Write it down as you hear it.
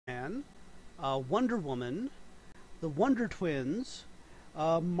Wonder Woman, the Wonder Twins,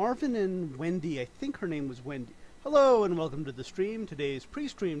 Marvin and Wendy. I think her name was Wendy. Hello and welcome to the stream. Today's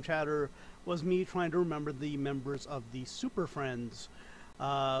pre-stream chatter was me trying to remember the members of the Super Friends,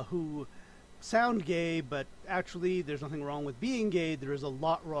 who sound gay, but actually there's nothing wrong with being gay. There is a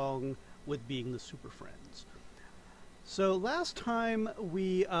lot wrong with being the Super Friends. So last time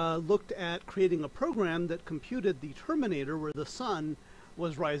we looked at creating a program that computed the Terminator where the sun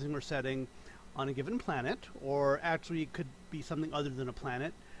was rising or setting on a given planet, or actually it could be something other than a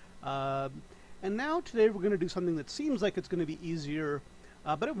planet. And now today we're going to do something that seems like it's going to be easier,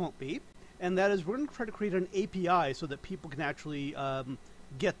 but it won't be. And that is we're going to try to create an API so that people can actually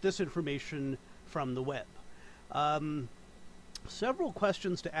get this information from the web. Several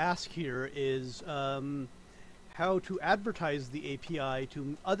questions to ask here is how to advertise the API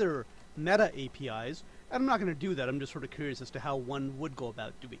to other meta APIs. And I'm not going to do that. I'm just sort of curious as to how one would go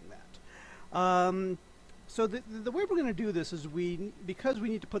about doing that. So the way we're going to do this is because we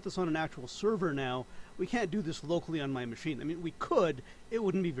need to put this on an actual server now, we can't do this locally on my machine. I mean, we could, it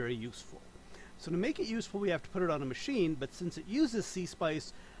wouldn't be very useful. So to make it useful, we have to put it on a machine, but since it uses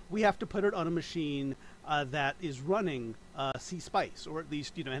CSpice, we have to put it on a machine that is running CSpice, or at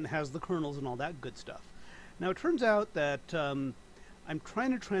least, and has the kernels and all that good stuff. Now, it turns out that I'm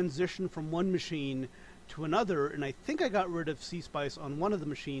trying to transition from one machine to another, and I think I got rid of CSpice on one of the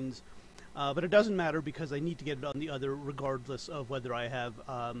machines, but it doesn't matter because I need to get it on the other regardless of whether I have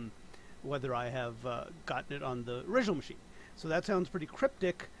gotten it on the original machine. So that sounds pretty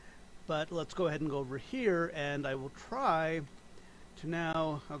cryptic, but let's go ahead and go over here, and I will try to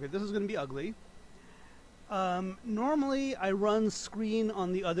now... Okay, this is going to be ugly. Normally, I run screen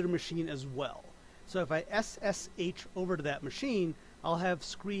on the other machine as well. So if I SSH over to that machine, I'll have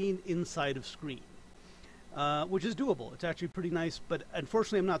screen inside of screen, which is doable. It's actually pretty nice, but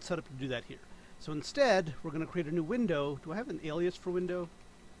unfortunately I'm not set up to do that here. So instead, we're going to create a new window. Do I have an alias for window?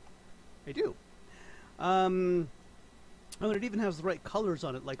 I do. Oh, and it even has the right colors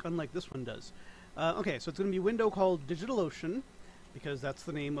on it, unlike this one does. Okay, so it's going to be a window called DigitalOcean, because that's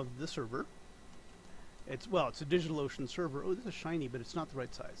the name of the server. It's a DigitalOcean server. Oh, this is shiny, but it's not the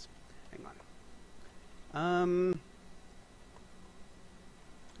right size. Hang on.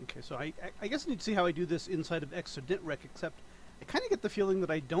 Okay, so I guess I need to see how I do this inside of xinitRec, except I kind of get the feeling that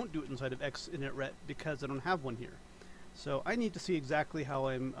I don't do it inside of xinitRec because I don't have one here. So I need to see exactly how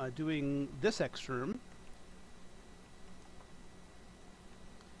I'm doing this xterm.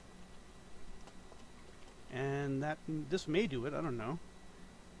 And this may do it, I don't know.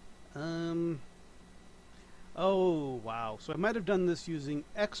 Oh, wow. So I might have done this using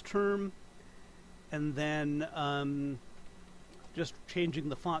xterm, and then just changing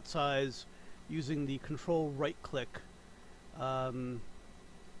the font size using the control right click. Yeah,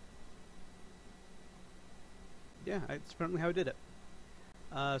 that's apparently how I did it.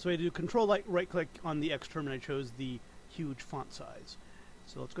 So I do control right click on the xterm, and I chose the huge font size.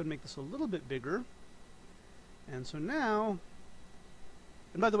 So let's go and make this a little bit bigger. And so now,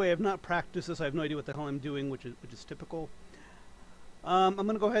 and by the way, I've not practiced this. I have no idea what the hell I'm doing, which is typical. I'm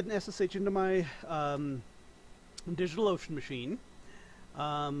going to go ahead and SSH into my DigitalOcean machine.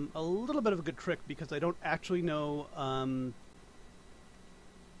 A little bit of a good trick because I don't actually know.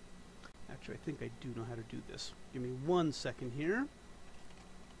 Actually, I think I do know how to do this. Give me 1 second here.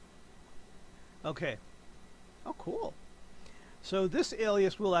 Okay. Oh, cool. So this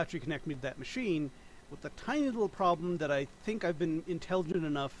alias will actually connect me to that machine, with the tiny little problem that I think I've been intelligent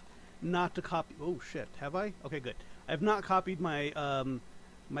enough not to copy. Oh shit, have I? Okay, good. I've not copied my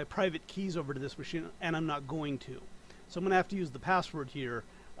my private keys over to this machine, and I'm not going to. So I'm going to have to use the password here,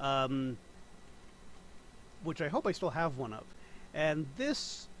 which I hope I still have one of. And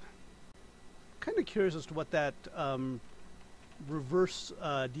this, kind of curious as to what that reverse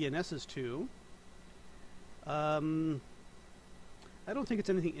DNS is to. I don't think it's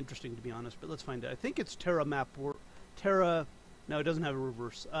anything interesting, to be honest, but let's find out. I think it's Terra Map or Terra. No, it doesn't have a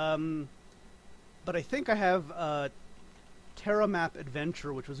reverse. But I think I have Terra Map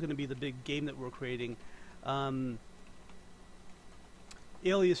Adventure, which was going to be the big game that we're creating,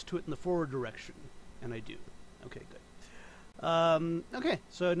 alias to it in the forward direction, and I do. Okay, good. Okay,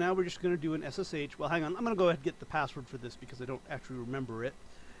 so now we're just going to do an SSH. Well, hang on. I'm going to go ahead and get the password for this because I don't actually remember it.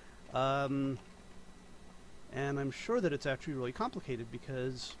 And I'm sure that it's actually really complicated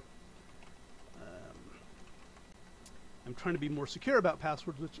because I'm trying to be more secure about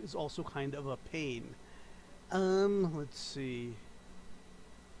passwords, which is also kind of a pain. Let's see.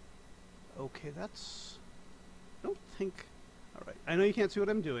 Okay, that's... I don't think... Alright, I know you can't see what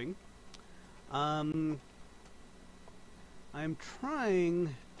I'm doing. I'm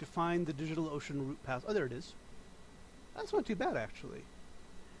trying to find the DigitalOcean root pass. Oh, there it is. That's not too bad, actually.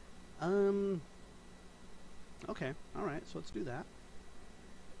 Okay, alright, so let's do that.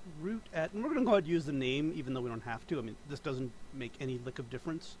 Root at, and we're going to go ahead and use the name, even though we don't have to. I mean, this doesn't make any lick of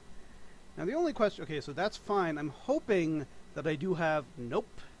difference. Now, the only question, okay, so that's fine. I'm hoping that I do have, nope.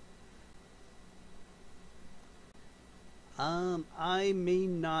 I may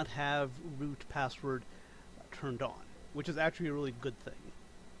not have root password turned on, which is actually a really good thing.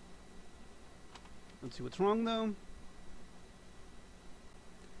 Let's see what's wrong, though.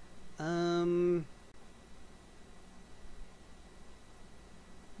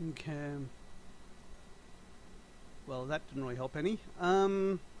 Okay. Well, that didn't really help any.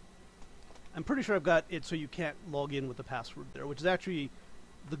 I'm pretty sure I've got it so you can't log in with the password there, which is actually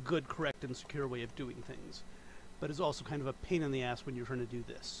the good, correct, and secure way of doing things. But it's also kind of a pain in the ass when you're trying to do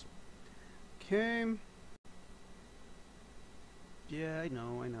this. Okay. Yeah, I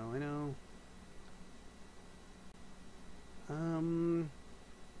know.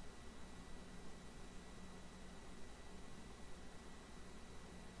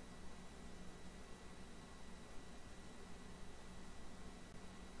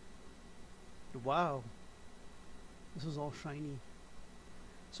 Wow. This is all shiny.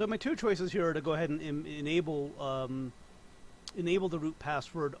 So my two choices here are to go ahead and enable the root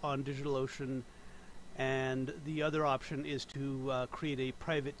password on DigitalOcean, and the other option is to create a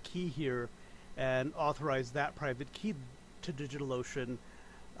private key here and authorize that private key to DigitalOcean.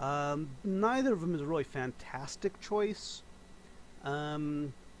 Neither of them is a really fantastic choice. Yeah.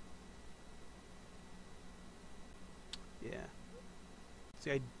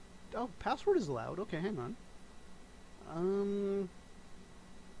 See, oh, password is allowed. Okay, hang on.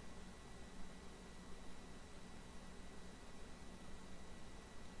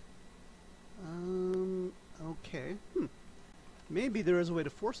 Okay. Maybe there is a way to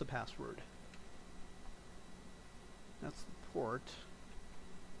force a password. That's the port.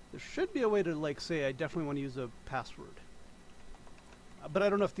 There should be a way to, like, say I definitely want to use a password. But I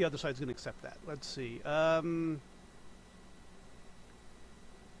don't know if the other side's going to accept that. Let's see. Well,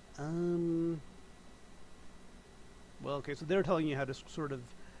 okay, so they're telling you how to sort of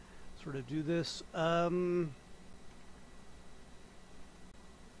do this.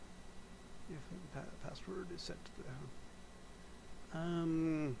 If the password is set to the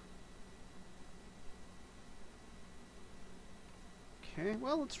okay,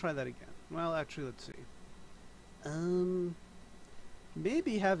 well, let's try that again. Well, actually, let's see.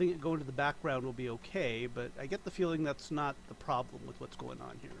 Maybe having it go into the background will be okay, but I get the feeling that's not the problem with what's going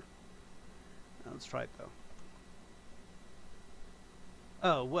on here. Let's try it, though.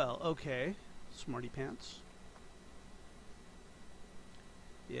 Oh, well, okay. Smarty pants.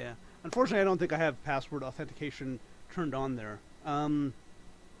 Yeah. Unfortunately, I don't think I have password authentication turned on there. Now,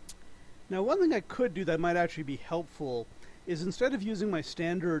 one thing I could do that might actually be helpful is instead of using my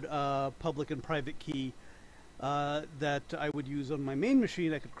standard public and private key that I would use on my main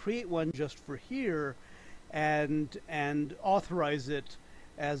machine, I could create one just for here and authorize it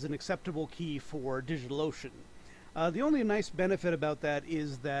as an acceptable key for DigitalOcean. The only nice benefit about that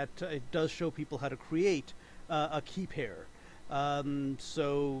is that it does show people how to create a key pair.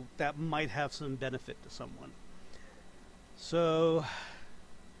 So that might have some benefit to someone. So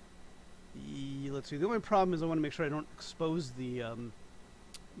let's see. The only problem is I want to make sure I don't expose the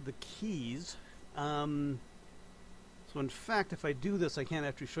keys. So in fact, if I do this, I can't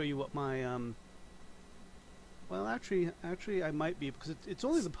actually show you what my well, actually, I might be, because it's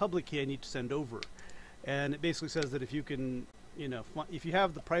only the public key I need to send over, and it basically says that if you can, if you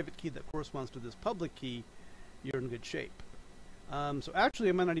have the private key that corresponds to this public key, you're in good shape. So actually,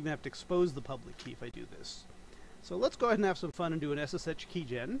 I might not even have to expose the public key if I do this. So let's go ahead and have some fun and do an SSH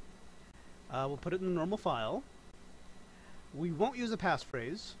keygen. We'll put it in the normal file. We won't use a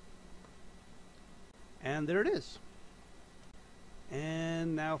passphrase. And there it is.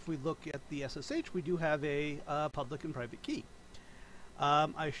 And now if we look at the SSH, we do have a public and private key.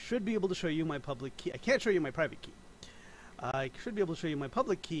 I should be able to show you my public key. I can't show you my private key. I should be able to show you my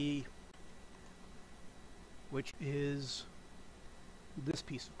public key, which is this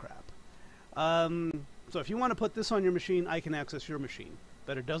piece of crap. So if you want to put this on your machine, I can access your machine,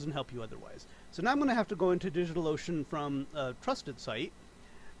 but it doesn't help you otherwise. So now I'm going to have to go into DigitalOcean from a trusted site,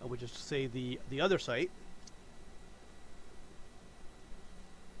 which is to say the other site,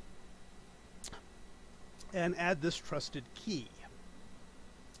 and add this trusted key.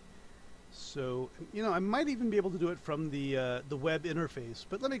 So, I might even be able to do it from the web interface,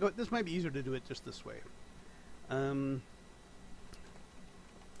 but let me go. This might be easier to do it just this way. Okay.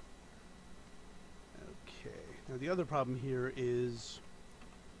 Now the other problem here is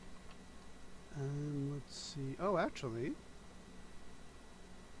see. Oh, actually.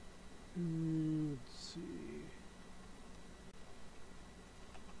 Let's see.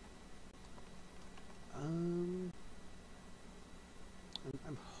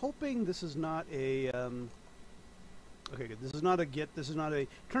 I'm hoping this is not a, okay, good. This is not a Git. This is not a,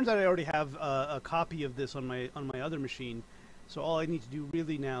 turns out I already have a copy of this on my other machine. So all I need to do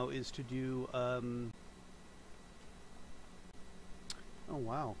really now is to do, oh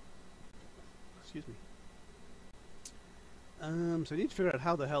wow. Excuse me. So I need to figure out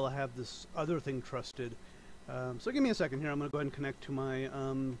how the hell I have this other thing trusted. So give me a second here. I'm going to go ahead and connect to my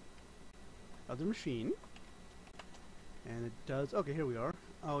other machine. And it does. Okay, here we are.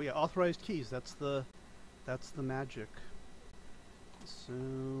 Oh yeah, authorized keys. That's the magic. So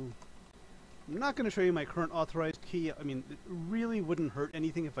I'm not going to show you my current authorized key. I mean, it really wouldn't hurt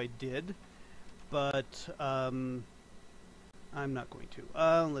anything if I did, but I'm not going to.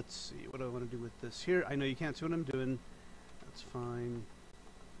 Let's see. What do I want to do with this here? I know you can't see what I'm doing. That's fine.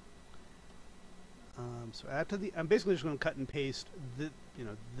 So add to the. I'm basically just going to cut and paste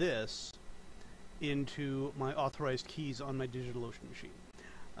this into my authorized keys on my DigitalOcean machine.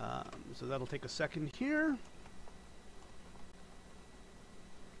 So that'll take a second here.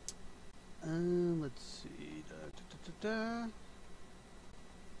 Let's see.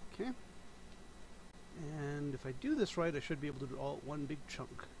 Okay. And if I do this right, I should be able to do all one big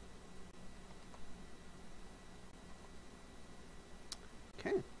chunk.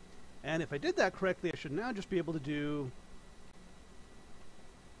 Okay. And if I did that correctly, I should now just be able to do...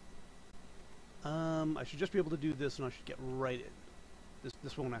 I should just be able to do this, and I should get right in.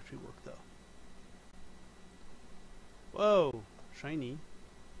 This won't actually work, though. Whoa! Shiny.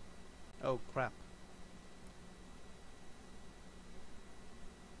 Oh, crap.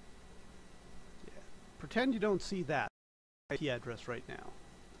 Yeah. Pretend you don't see that IP address right now.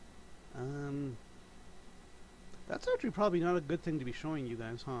 That's actually probably not a good thing to be showing you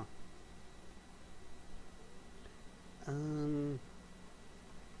guys, huh?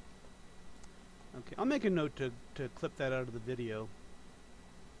 Okay, I'll make a note to clip that out of the video.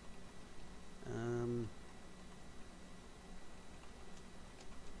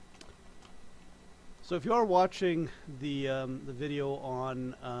 So if you are watching the video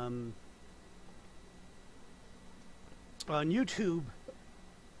on YouTube,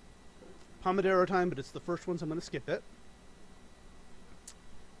 Pomodoro time, but it's the first one, so I'm going to skip it.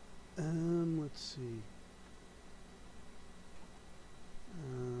 Let's see.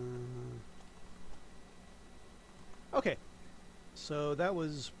 Okay, so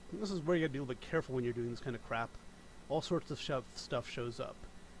this is where you gotta be a little bit careful when you're doing this kind of crap. All sorts of stuff shows up.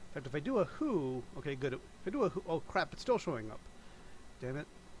 In fact, if I do a who, okay, good. If I do a who, oh crap, it's still showing up. Damn it.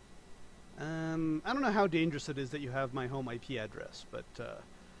 I don't know how dangerous it is that you have my home IP address, but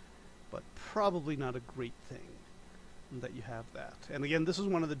probably not a great thing that you have that. And again, this is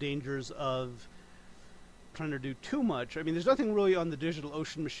one of the dangers of trying to do too much. I mean, there's nothing really on the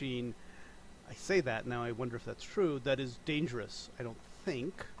DigitalOcean machine. I say that now, I wonder if that's true. That is dangerous, I don't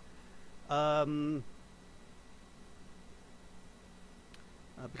think.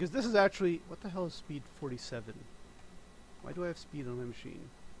 Because this is actually... What the hell is speed 47? Why do I have speed on my machine?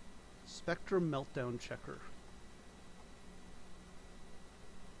 Spectre Meltdown Checker.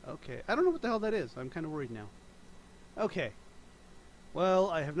 Okay, I don't know what the hell that is. I'm kind of worried now. Okay. Well,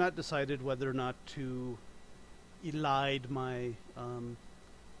 I have not decided whether or not to elide my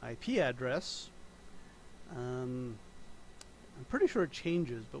IP address. I'm pretty sure it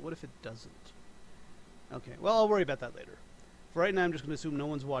changes, but what if it doesn't? Okay, well, I'll worry about that later. For right now, I'm just going to assume no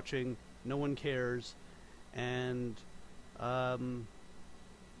one's watching, no one cares, and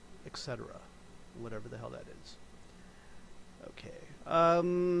etc. Whatever the hell that is. Okay.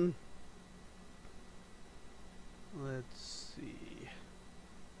 Let's see.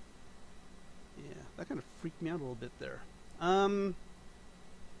 Yeah, that kind of freaked me out a little bit there.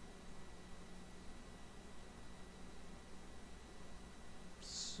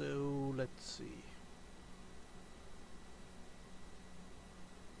 So let's see.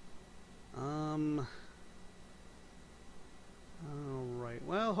 Alright,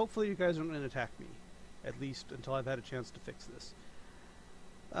 well, hopefully you guys aren't going to attack me. At least until I've had a chance to fix this.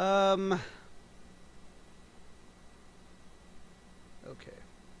 Okay.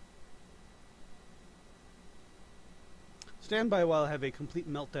 Stand by while I have a complete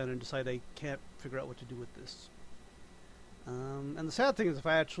meltdown and decide I can't figure out what to do with this. And the sad thing is, if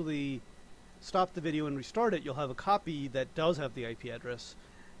I actually stop the video and restart it, you'll have a copy that does have the IP address.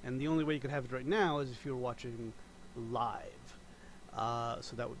 And the only way you could have it right now is if you were watching live.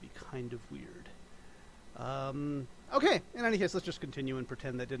 So that would be kind of weird. Okay, in any case, let's just continue and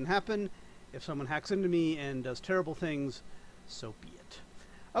pretend that didn't happen. If someone hacks into me and does terrible things, so be it.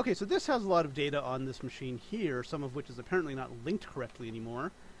 Okay, so this has a lot of data on this machine here, some of which is apparently not linked correctly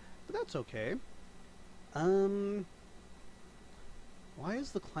anymore, but that's okay. Why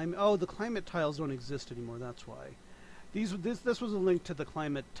is the climate... Oh, the climate tiles don't exist anymore, that's why. This was a link to the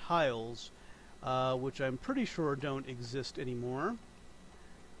climate tiles, which I'm pretty sure don't exist anymore.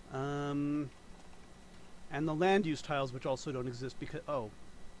 And the land use tiles, which also don't exist because... Oh,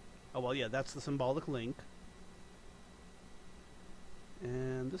 well, yeah, that's the symbolic link.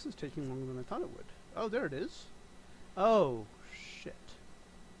 And this is taking longer than I thought it would. Oh, there it is. Oh, shit.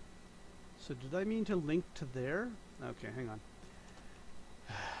 So did I mean to link to there? Okay, hang on.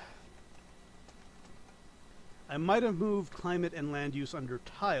 I might have moved climate and land use under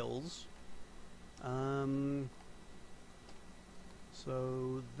tiles.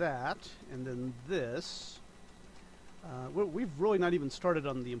 So that, and then this. We've really not even started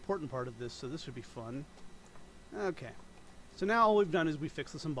on the important part of this, so this should be fun. Okay. So now all we've done is we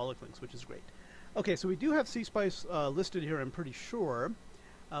fixed the symbolic links, which is great. Okay, so we do have CSpice listed here, I'm pretty sure.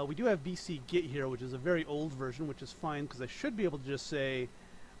 We do have BC Git here, which is a very old version, which is fine, because I should be able to just say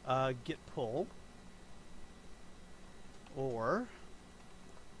git pull. Or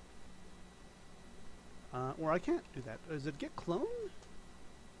I can't do that. Is it git clone?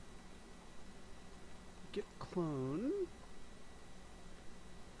 Git clone.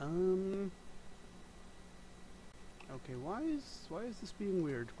 Okay, why is this being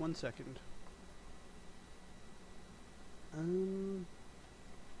weird? 1 second.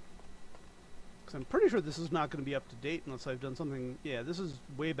 Because I'm pretty sure this is not going to be up to date unless I've done something. Yeah, this is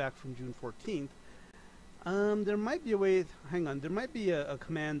way back from June 14th. There might be a way. Hang on. There might be a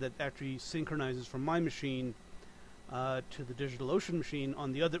command that actually synchronizes from my machine to the DigitalOcean machine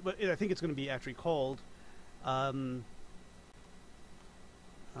on the other. But I think it's going to be actually called Yamuk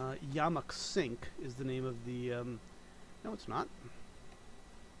Sync is the name of the. No, it's not.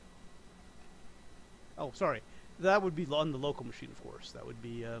 Oh, sorry. That would be on the local machine, of course. That would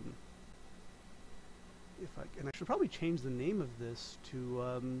be. And I should probably change the name of this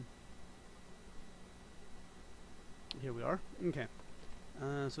to. Here we are. Okay.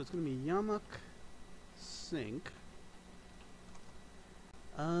 So it's going to be Yamuk Sync.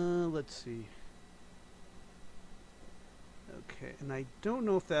 Let's see. Okay, and I don't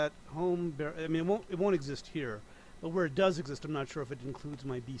know if that home. I mean, it won't exist here. But where it does exist, I'm not sure if it includes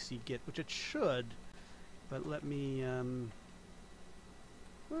my BC Git, which it should. But let me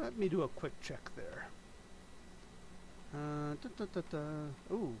do a quick check there.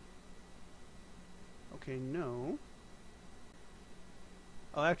 Ooh. Okay, no.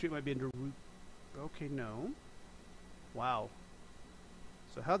 Oh, actually, it might be under root. Okay, no. Wow.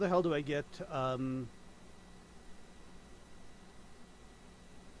 So how the hell do I get?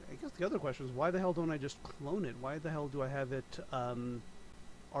 I guess the other question is, why the hell don't I just clone it? Why the hell do I have it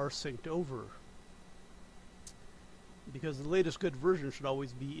rsynced over? Because the latest good version should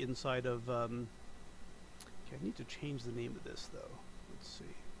always be inside of... okay, I need to change the name of this, though. Let's see.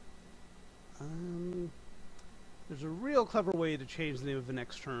 There's a real clever way to change the name of an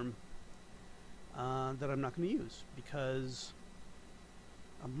Xterm that I'm not going to use, because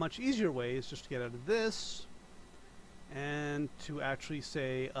a much easier way is just to get out of this and to actually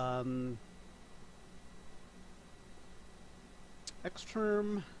say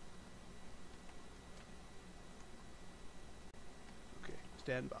Xterm. Okay,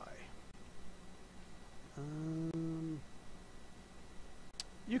 stand by.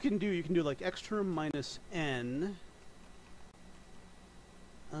 You can do like Xterm minus n.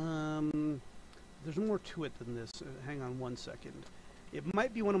 There's more to it than this. Hang on 1 second. It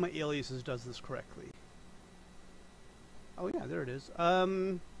might be one of my aliases does this correctly. Oh yeah, there it is.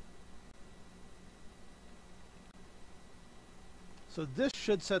 So this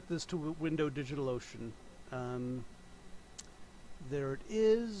should set this to window DigitalOcean. There it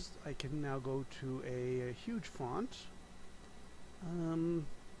is. I can now go to a huge font.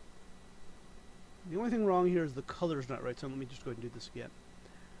 The only thing wrong here is the color's not right, so let me just go ahead and do this again.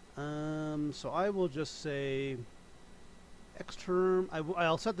 So I will just say Xterm.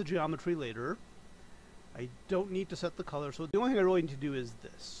 I'll set the geometry later. I don't need to set the color, so the only thing I really need to do is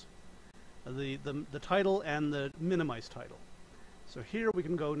this. The title and the minimize title. So here we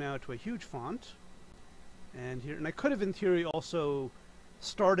can go now to a huge font. And here, and I could have in theory also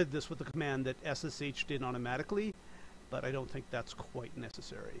started this with the command that SSH did automatically, but I don't think that's quite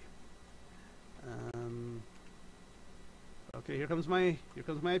necessary. Okay, here comes my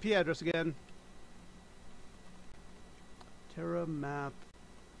IP address again. Terra Map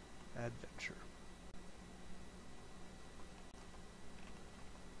Adventure.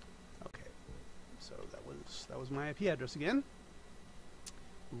 Okay, that was my IP address again.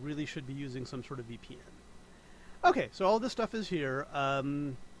 Really should be using some sort of VPN. Okay, so all this stuff is here. I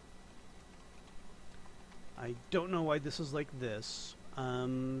don't know why this is like this.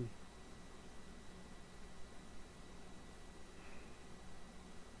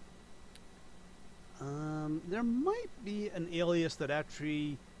 There might be an alias that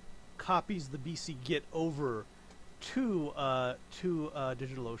actually copies the BC Git over to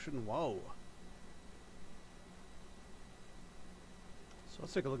DigitalOcean. Whoa. So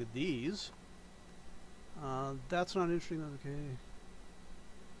let's take a look at these. That's not interesting. Okay.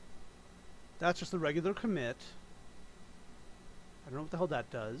 That's just the regular commit. I don't know what the hell that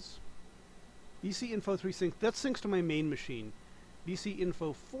does. BC info 3 sync. That syncs to my main machine. BC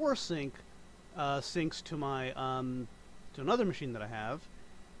info 4 sync syncs to my to another machine that I have.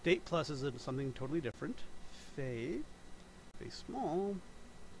 Date plus is something totally different. Fay small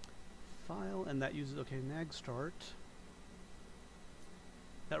file, and that uses nag start.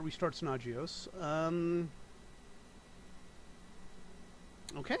 That restarts Nagios.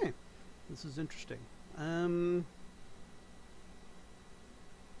 Okay, this is interesting. And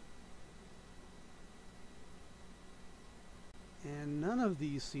none of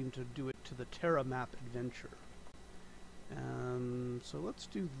these seem to do it to the Terra map adventure. So let's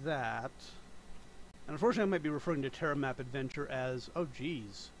do that. And unfortunately, I might be referring to Terra map adventure as, oh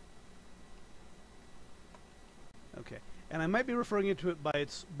geez. Okay, and I might be referring to it by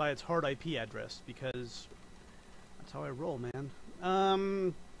its hard IP address, because that's how I roll, man.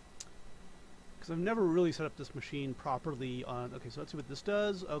 Because I've never really set up this machine properly on. Okay, so let's see what this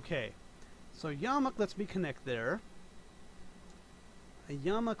does. Okay, so Yamuk lets me connect there. A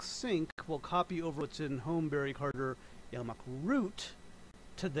Yamuk sync will copy over what's in home Barry Carter Yamuk root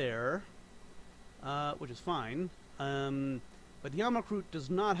to there, which is fine. But Yamuk root does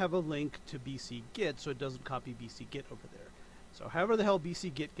not have a link to BC Git, so it doesn't copy BC Git over there. So however the hell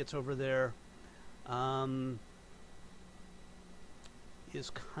BC Git gets over there is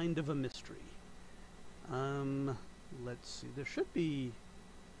kind of a mystery. Let's see. There should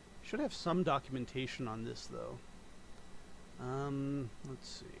have some documentation on this though. Let's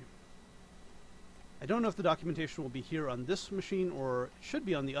see. I don't know if the documentation will be here on this machine, or it should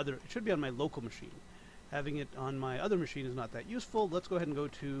be on the other. It should be on my local machine. Having it on my other machine is not that useful. Let's go ahead and go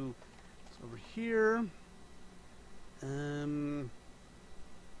to over here. And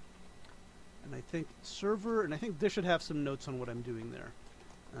I think server, and I think this should have some notes on what I'm doing there.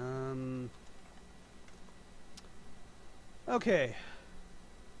 Okay.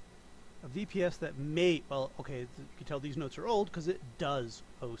 A VPS that may, well, okay, you can tell these notes are old because it does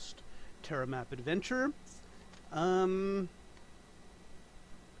host Terra Map Adventure. Okay,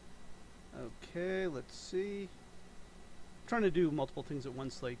 let's see. I'm trying to do multiple things at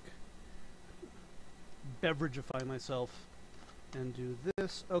once, like beverageify myself and do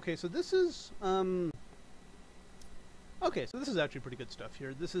this. Okay, so this is okay, so this is actually pretty good stuff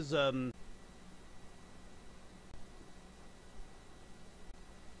here. This is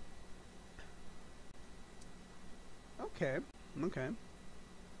okay.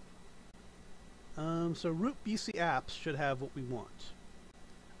 So root BC apps should have what we want.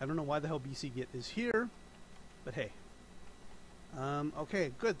 I don't know why the hell BC Git is here, but hey.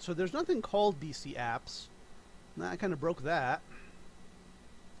 Okay, good. So there's nothing called BC apps. I kind of broke that.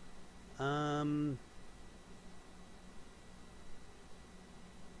 So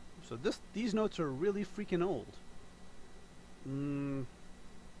these notes are really freaking old.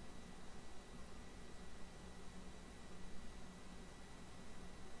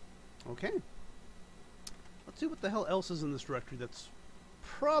 Okay. Let's see what the hell else is in this directory that's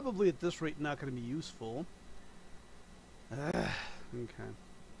probably at this rate not going to be useful. Okay.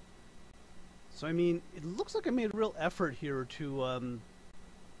 So I mean, it looks like I made a real effort here to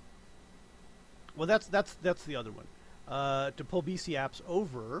well, that's the other one. To pull BC apps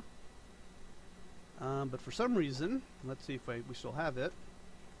over. But for some reason, let's see if we still have it.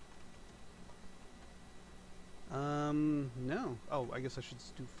 No. Oh, I guess I should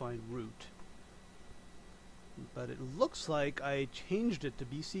do find root. But it looks like I changed it to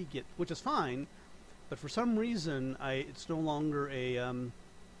BC Git, which is fine. But for some reason, it's no longer a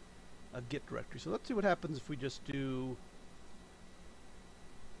Git directory. So let's see what happens if we just do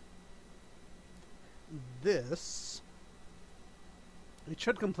this. It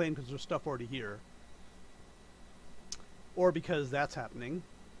should complain because there's stuff already here, or because that's happening.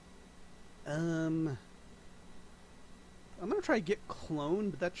 I'm gonna try git clone,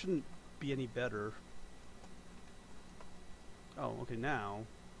 but that shouldn't be any better. Oh, okay, now.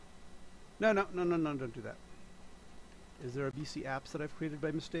 No, don't do that. Is there a BC apps that I've created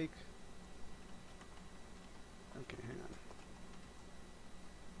by mistake? Okay, hang on.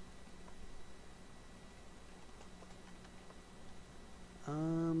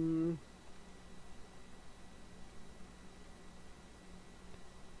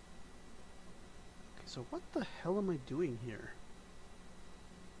 Okay, so what the hell am I doing here?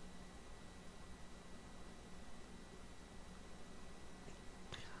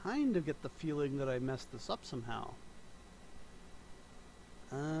 Kind of get the feeling that I messed this up somehow.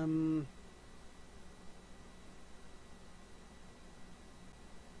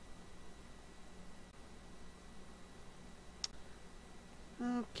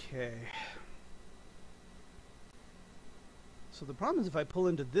 Okay. So the problem is if I pull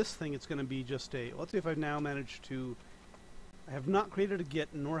into this thing, it's going to be just a... Let's see if I've now managed to... I have not created a git,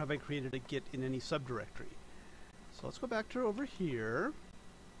 nor have I created a git in any subdirectory. So let's go back to over here.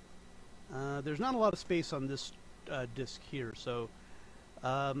 There's not a lot of space on this disk here, so...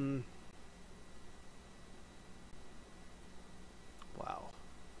 wow.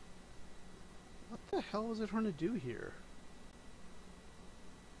 What the hell was I trying to do here?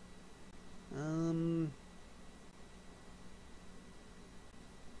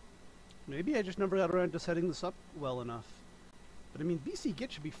 Maybe I just never got around to setting this up well enough. But I mean, BC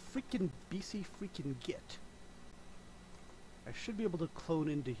Git should be freaking BC freaking Git. I should be able to clone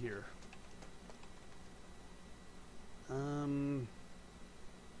into here. God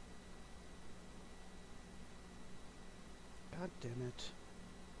damn it.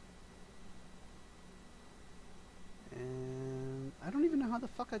 And I don't even know how the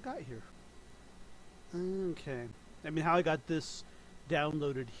fuck I got here. Okay. I mean, how I got this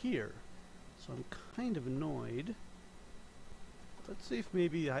downloaded here. So I'm kind of annoyed. Let's see if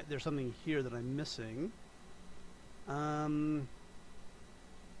maybe there's something here that I'm missing. Now,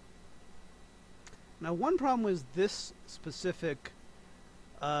 one problem was this specific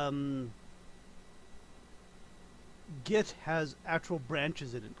Git has actual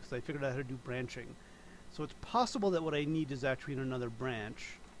branches in it, because I figured out how to do branching. So it's possible that what I need is actually in another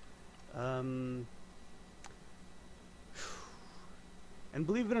branch. And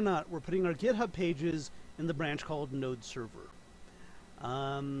believe it or not, we're putting our GitHub pages in the branch called node server.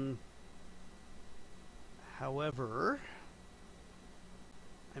 However,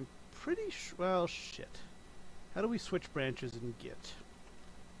 I'm pretty sure, well, shit. How do we switch branches in Git?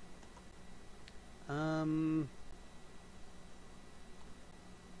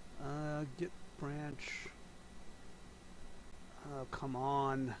 Git branch. Oh, come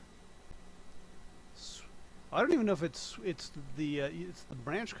on. I don't even know if it's the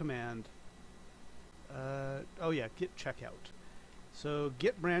branch command. Oh yeah, git checkout. So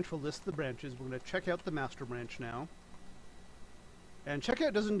git branch will list the branches. We're going to check out the master branch now. And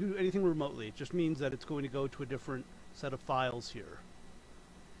checkout doesn't do anything remotely. It just means that it's going to go to a different set of files here.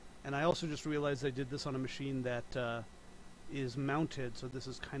 And I also just realized I did this on a machine that is mounted, so this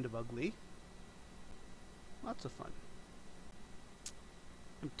is kind of ugly. Lots of fun.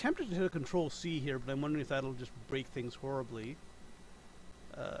 I'm tempted to hit a Control-C here, but I'm wondering if that'll just break things horribly.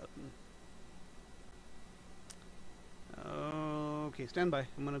 Okay, stand by.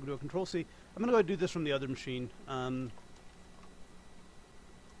 I'm going to do a Control-C. I'm going to go ahead and do this from the other machine.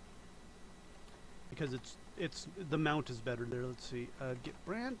 Because the mount is better there. Let's see. Git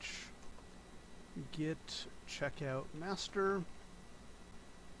branch. Git checkout master.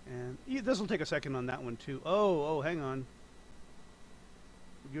 And this will take a second on that one too. Oh, hang on.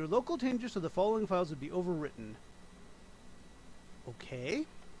 Your local changes to the following files would be overwritten. Okay.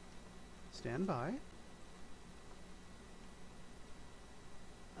 Stand by.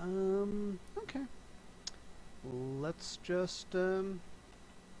 Okay. Let's just,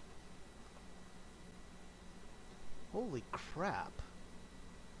 holy crap.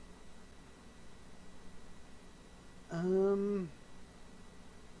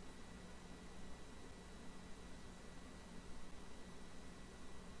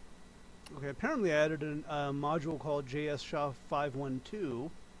 Okay, apparently I added a module called JS-SHA-512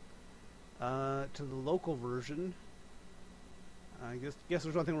 to the local version. I guess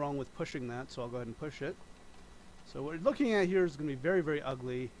there's nothing wrong with pushing that, so I'll go ahead and push it. So what we're looking at here is going to be very, very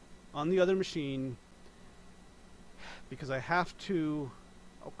ugly on the other machine, because I have to...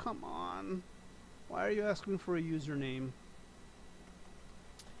 Oh, come on. Why are you asking for a username?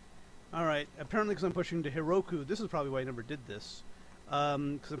 Alright, apparently because I'm pushing to Heroku, this is probably why I never did this.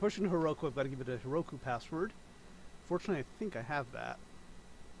 Because I'm pushing to Heroku, I've got to give it a Heroku password. Fortunately, I think I have that.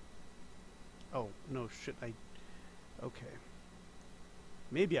 Oh, no, shit, okay.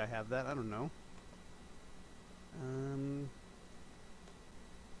 Maybe I have that, I don't know.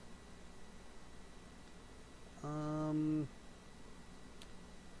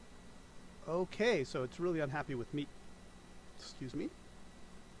 Okay, so it's really unhappy with me. Excuse me.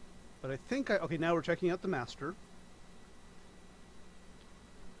 But I think okay, now we're checking out the master.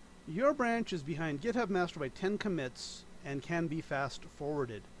 Your branch is behind GitHub master by 10 commits and can be fast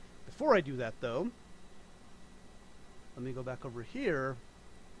forwarded. Before I do that though, let me go back over here.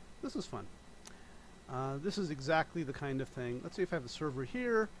 This is fun. This is exactly the kind of thing. Let's see if I have a server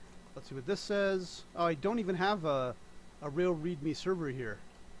here. Let's see what this says. Oh, I don't even have a real README server here.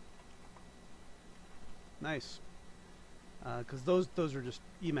 Nice. Because those are just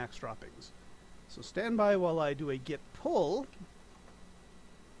Emacs droppings. So stand by while I do a git pull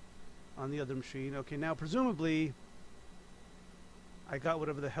on the other machine. Okay, now presumably I got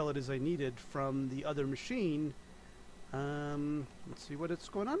whatever the hell it is I needed from the other machine. Let's see what's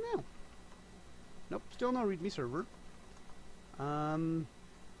going on now. Nope, still no README server. And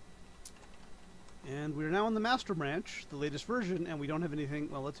we're now on the master branch, the latest version, and we don't have anything.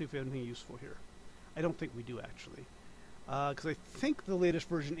 Well, let's see if we have anything useful here. I don't think we do, actually. Because I think the latest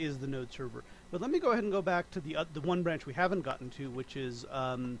version is the node server. But let me go ahead and go back to the one branch we haven't gotten to, which is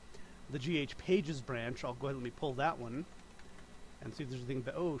the GH Pages branch. I'll go ahead and let me pull that one and see if there's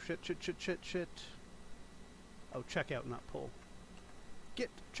anything. Oh, shit. Oh, checkout, not pull. Git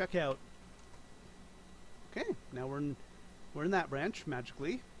checkout. Okay, now we're in that branch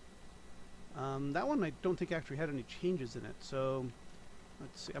magically. That one I don't think actually had any changes in it. So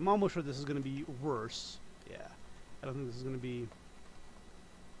let's see. I'm almost sure this is going to be worse. Yeah, I don't think this is going to be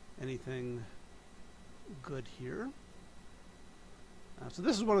anything good here. So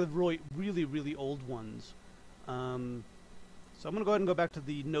this is one of the really old ones. So I'm going to go ahead and go back to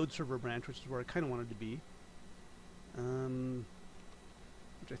the node server branch, which is where I kind of wanted to be.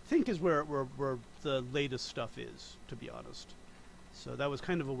 Which I think is where the latest stuff is, to be honest. So that was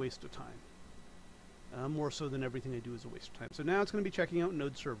kind of a waste of time. More so than everything I do is a waste of time. So now it's going to be checking out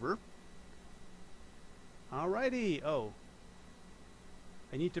node server. Alrighty. Oh.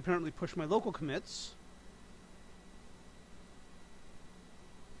 I need to apparently push my local commits.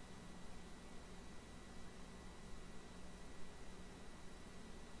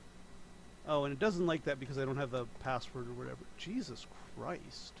 Oh, and it doesn't like that because I don't have a password or whatever. Jesus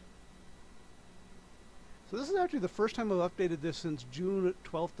Christ. So this is actually the first time I've updated this since June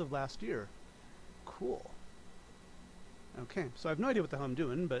 12th of last year. Cool. Okay, so I have no idea what the hell I'm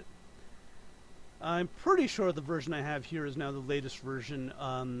doing, but I'm pretty sure the version I have here is now the latest version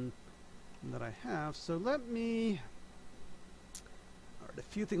that I have. So let me... Alright, a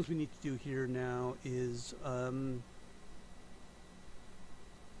few things we need to do here now is...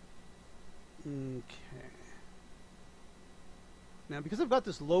 Okay. Now, because I've got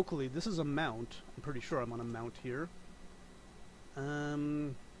this locally, this is a mount. I'm pretty sure I'm on a mount here.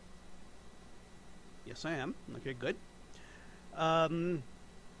 Yes, I am. Okay, good. So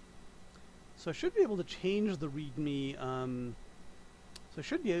I should be able to change the README. So I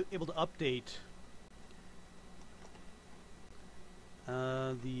should be able to update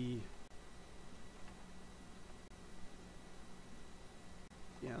the...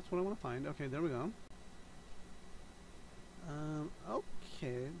 Yeah, that's what I want to find. Okay, there we go.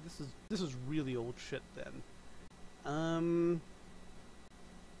 Okay, this is really old shit then. I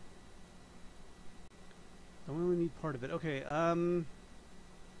only need part of it. Okay,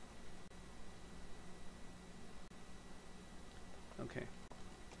 okay.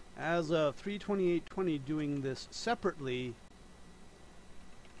 As of 3/28/20, doing this separately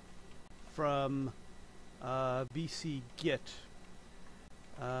from BC Git.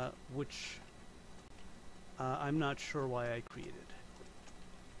 Which I'm not sure why I created.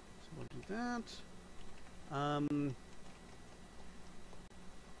 So we'll do that.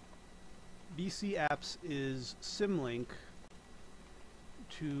 BC Apps is symlink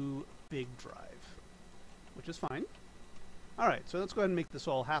to Big Drive, which is fine. Alright, so let's go ahead and make this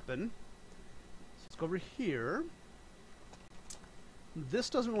all happen. So let's go over here. This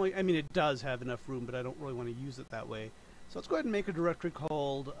doesn't really, I mean it does have enough room, but I don't really want to use it that way. So let's go ahead and make a directory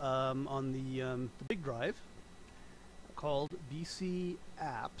called, on the big drive, called BC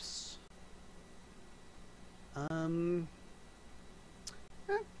Apps.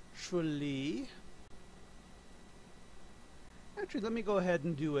 Actually, let me go ahead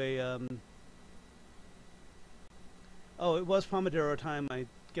and do a, oh, it was Pomodoro time. I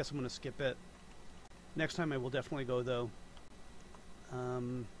guess I'm going to skip it. Next time I will definitely go, though.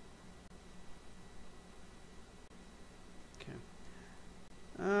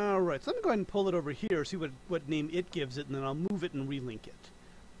 Alright, so let me go ahead and pull it over here, see what name it gives it, and then I'll move it and relink it.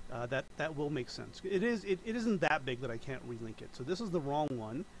 That will make sense. It isn't that big that I can't relink it. So this is the wrong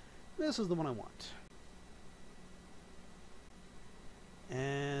one. This is the one I want.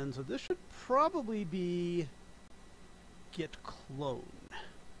 And so this should probably be git clone.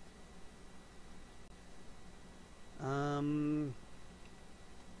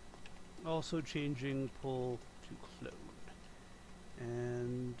 Also changing pull to clone.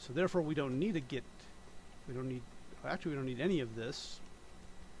 And so therefore we don't need a git. We don't need, actually we don't need any of this.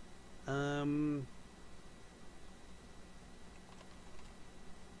 And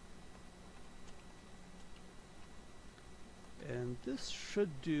this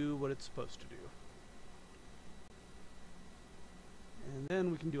should do what it's supposed to do. And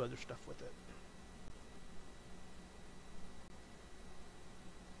then we can do other stuff with it.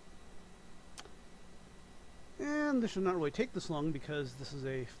 And this should not really take this long because this is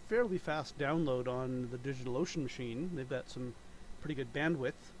a fairly fast download on the DigitalOcean machine. They've got some pretty good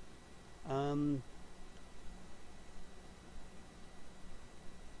bandwidth.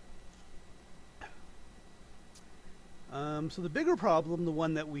 So the bigger problem, the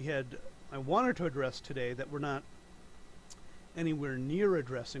one that I wanted to address today that we're not anywhere near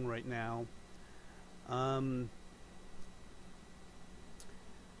addressing right now,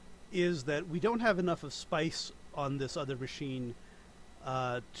 is that we don't have enough of Spice on this other machine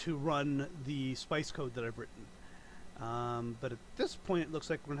to run the Spice code that I've written. But at this point it looks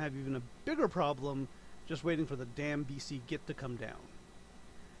like we're going to have even a bigger problem just waiting for the damn BC Git to come down.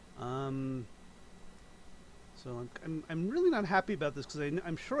 So I'm really not happy about this because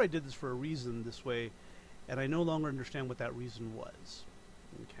I'm sure I did this for a reason this way, and I no longer understand what that reason was.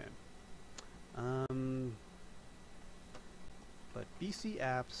 Okay. But BC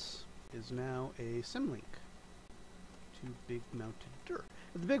Apps is now a symlink to Big Mounted Dir.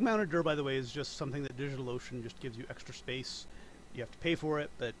 The Big Mounted Dir, by the way, is just something that DigitalOcean just gives you extra space. You have to pay for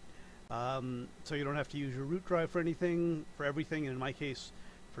it, but so you don't have to use your root drive for anything, for everything, and in my case,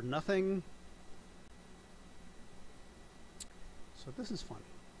 for nothing. So this is fun.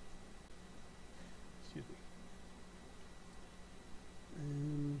 Excuse me.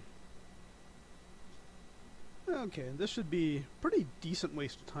 Okay, this should be a pretty decent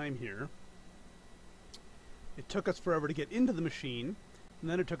waste of time here. It took us forever to get into the machine, and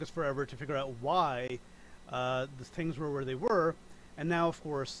then it took us forever to figure out why the things were where they were, and now, of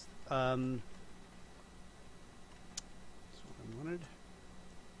course, that's what I wanted.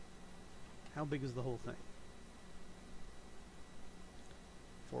 How big is the whole thing?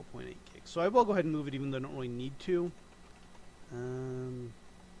 4.8 gigs. So I will go ahead and move it even though I don't really need to.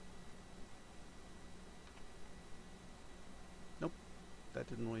 Nope, that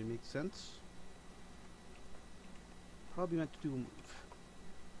didn't really make sense. Probably meant to do a move.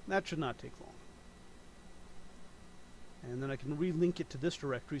 That should not take long. And then I can relink it to this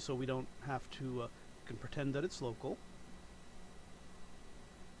directory so we don't have to, we can pretend that it's local.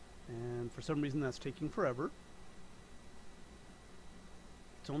 And for some reason that's taking forever.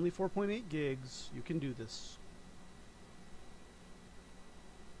 It's only 4.8 gigs. You can do this.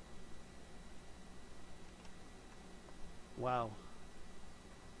 Wow.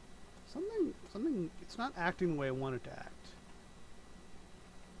 Something, it's not acting the way I want it to act.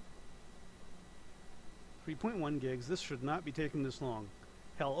 3.1 gigs. This should not be taking this long.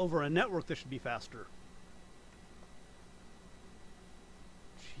 Hell, over a network this should be faster.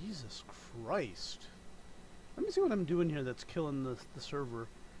 Jesus Christ. Let me see what I'm doing here that's killing the server.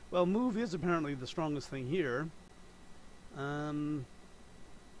 Well, move is apparently the strongest thing here.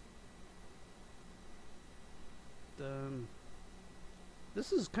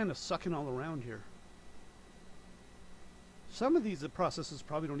 This is kind of sucking all around here. Some of these processes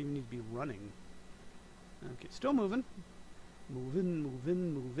probably don't even need to be running. Okay, still moving.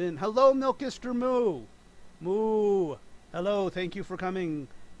 Moving. Hello, Milkister Moo! Moo! Hello, thank you for coming.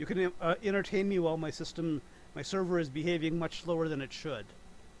 You can entertain me while my server is behaving much slower than it should.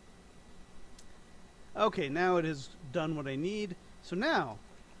 Okay, now it has done what I need. So now,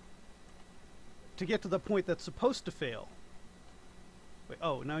 to get to the point that's supposed to fail. Wait,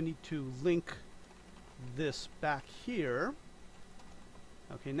 oh, now I need to link this back here.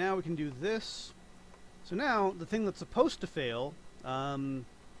 Okay, now we can do this. So now, the thing that's supposed to fail,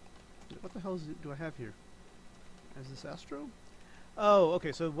 what the hell do I have here? Is this Astro? Oh,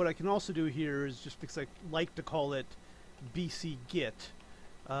 okay, so what I can also do here is, just because I like to call it BC Git,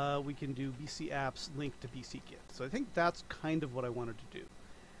 we can do BC Apps link to BC Git. So I think that's kind of what I wanted to do.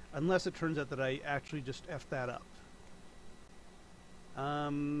 Unless it turns out that I actually just effed that up.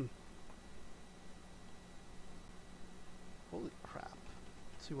 Holy crap.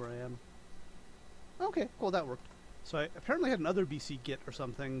 Let's see where I am. Okay, cool, that worked. So I apparently had another BC Git or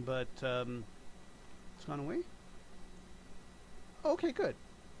something, but it's gone away? Oh, okay, good.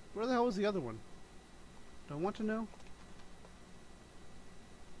 Where the hell was the other one? Do I want to know?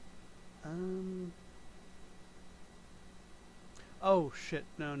 Oh shit,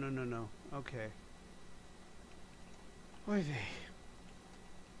 no, no, no, no. Okay. Oy vey.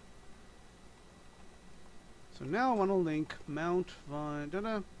 So now I want to link mount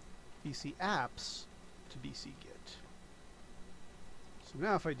BC apps to BC Git. So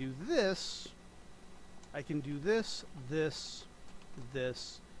now if I do this, I can do this, this,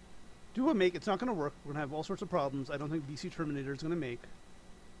 this. Do a make, it's not going to work. We're going to have all sorts of problems. I don't think BC Terminator is going to make.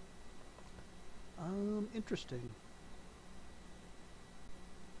 Interesting.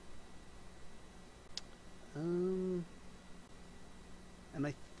 And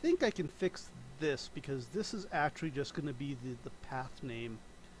I think I can fix this because this is actually just going to be the path name.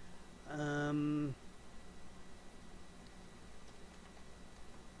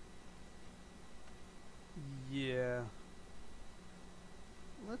 Yeah.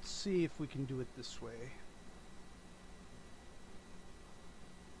 Let's see if we can do it this way.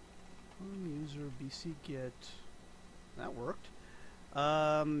 User BC Git. That worked.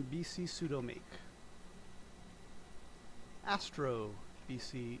 BC sudo make. Astro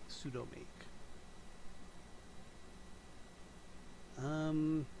BC sudo make.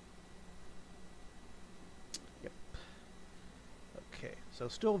 Yep. Okay, so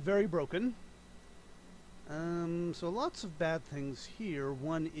still very broken. So lots of bad things here.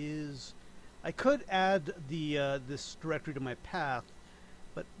 One is I could add the this directory to my path,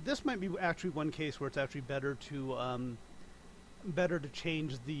 but this might be actually one case where it's actually better to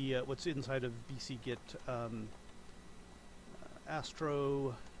change the what's inside of BC Git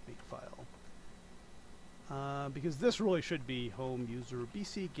Astro makefile, because this really should be home user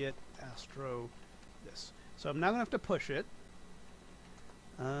BC Git Astro this. So I'm now gonna have to push it,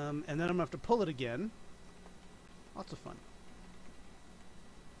 and then I'm gonna have to pull it again. Lots of fun.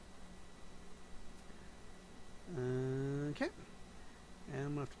 Okay. And I'm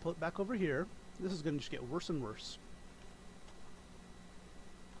going to have to pull it back over here. This is going to just get worse and worse.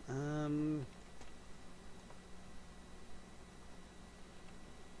 So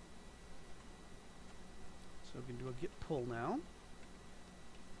we can do a git pull now.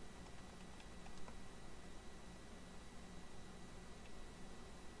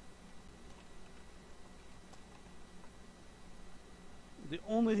 The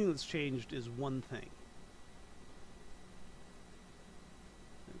only thing that's changed is one thing.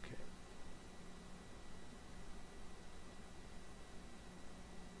 Okay.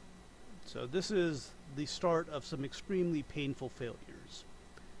 So this is the start of some extremely painful failures.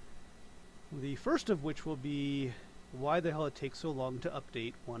 The first of which will be why the hell it takes so long to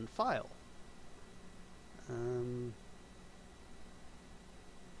update one file.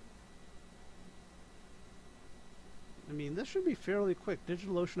 I mean, this should be fairly quick.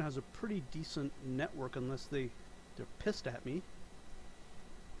 DigitalOcean has a pretty decent network unless they're pissed at me.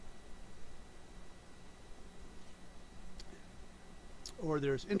 Or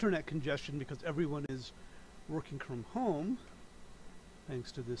there's internet congestion because everyone is working from home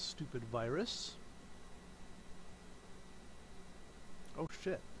thanks to this stupid virus. Oh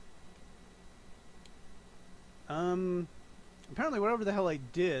shit. Apparently whatever the hell I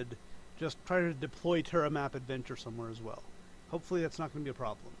did, just try to deploy TerraMap Adventure somewhere as well. Hopefully that's not going to be a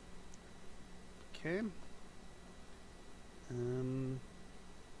problem. Okay.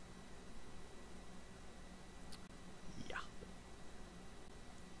 Yeah.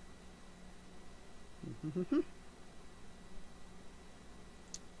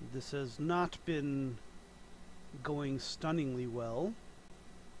 This has not been going stunningly well.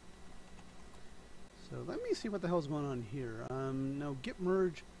 So let me see what the hell's going on here. No, git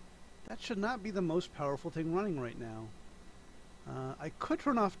merge. That should not be the most powerful thing running right now. I could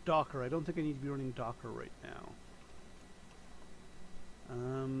turn off Docker. I don't think I need to be running Docker right now.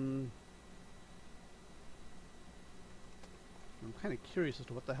 I'm kind of curious as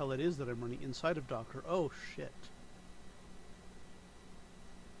to what the hell it is that I'm running inside of Docker. Oh, shit.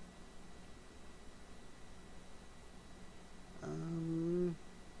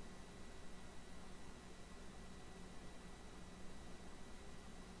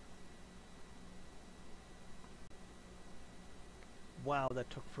 Wow, that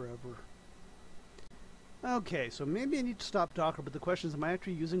took forever. Okay, so maybe I need to stop Docker, but the question is, am I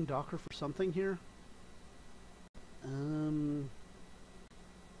actually using Docker for something here?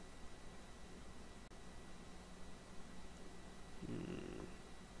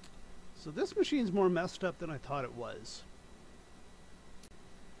 So this machine's more messed up than I thought it was.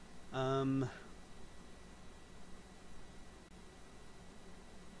 I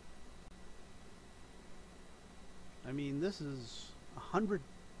mean, this is 100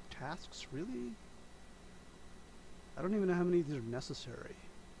 tasks, really? I don't even know how many of these are necessary.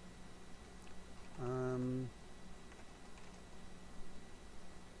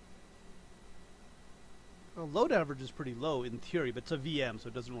 Well, load average is pretty low in theory, but it's a VM, so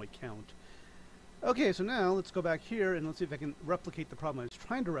it doesn't really count. Okay, so now let's go back here and let's see if I can replicate the problem I was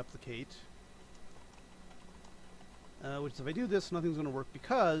trying to replicate. Which is if I do this, nothing's going to work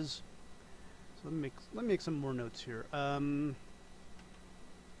because... So let me make some more notes here.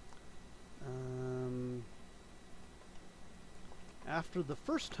 After the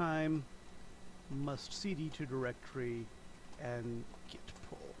first time, must cd to directory and git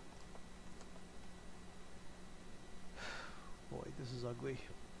pull. Boy, this is ugly.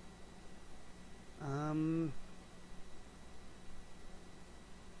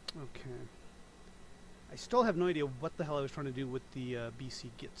 Okay. I still have no idea what the hell I was trying to do with the BC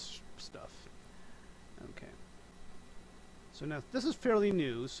git stuff. Okay. So now this is fairly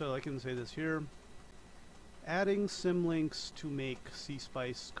new, so I can say this here. Adding symlinks to make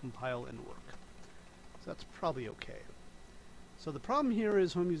cspice compile and work. So that's probably okay. So the problem here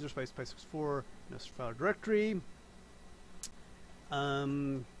is home user spice 64 nested file directory.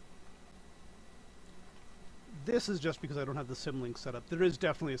 This is just because I don't have the symlink set up. There is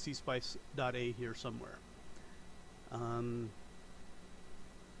definitely a cspice.a here somewhere.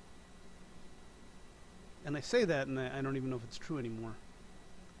 And I say that, and I don't even know if it's true anymore.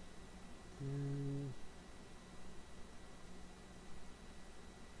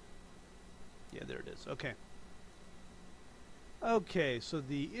 Yeah, there it is. Okay. Okay, so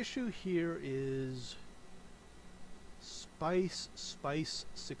the issue here is spice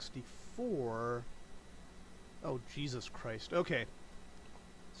 64. Oh, Jesus Christ. Okay.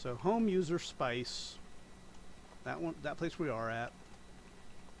 So home user spice, that place we are at,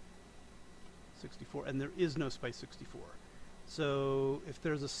 64, and there is no spice 64. So if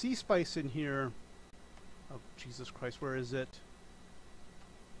there's a cspice in here, oh Jesus Christ, where is it?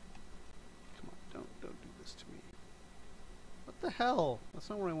 Come on, don't do this to me. What the hell? That's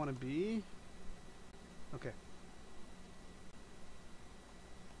not where I want to be. Okay.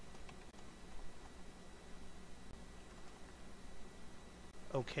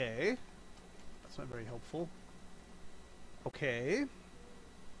 Okay. That's not very helpful. Okay.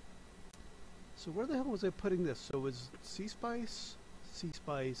 So where the hell was I putting this? So it was cspice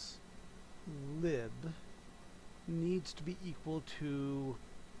lib needs to be equal to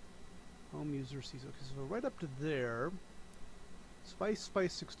home user c. Okay, so right up to there. Spice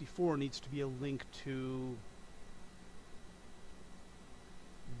 64 needs to be a link to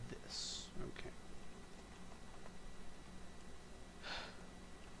this. Okay.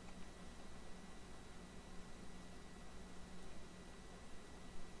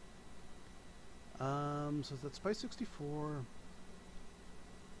 So that's spice 64.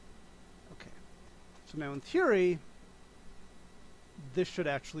 Okay. So now in theory, this should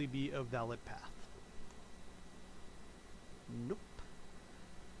actually be a valid path. Nope.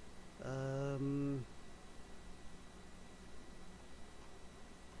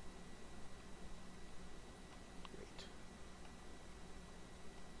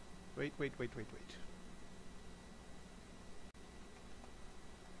 Wait.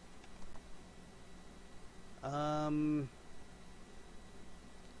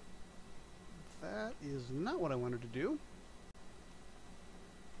 That is not what I wanted to do.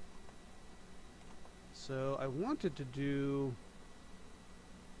 So I wanted to do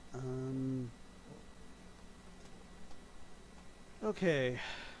okay.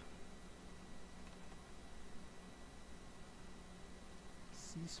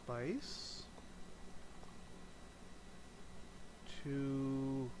 Cspice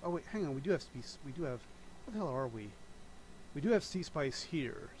to wait, hang on, we do have space. We do have, what the hell are we? We do have cspice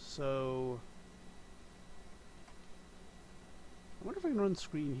here, so I wonder if I can run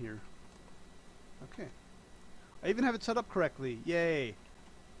screen here. Okay. I even have it set up correctly. Yay!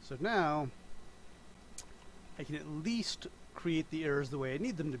 So now I can at least create the errors the way I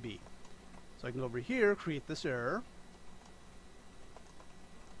need them to be. So I can go over here, create this error,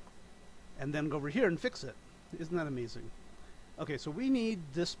 and then go over here and fix it. Isn't that amazing? Okay, so we need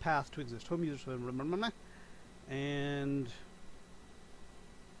this path to exist. Home user and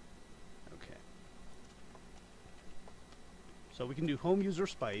okay. So we can do home user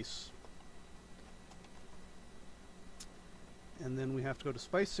spice. And then we have to go to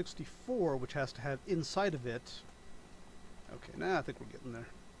spice 64, which has to have inside of it. Okay, now I think we're getting there.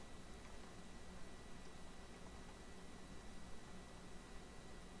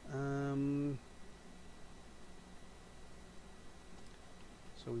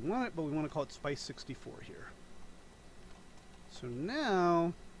 So we want it, but we want to call it spice 64 here. So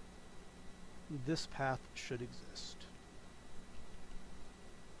now this path should exist.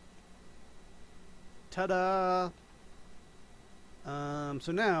 Ta-da!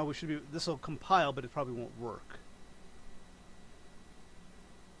 So now we should be. This will compile, but it probably won't work.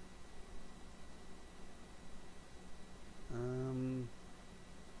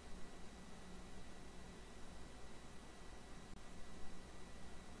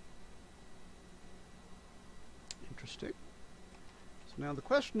 Interesting. So now the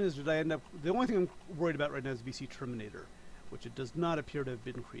question is, did I end up... The only thing I'm worried about right now is VC Terminator, which it does not appear to have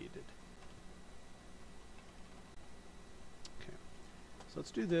been created. Okay. So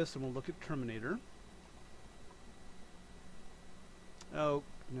let's do this, and we'll look at Terminator. Oh,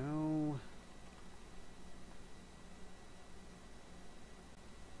 no.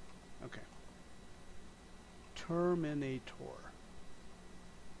 Okay. Terminator.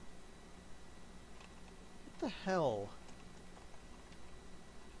 What the hell?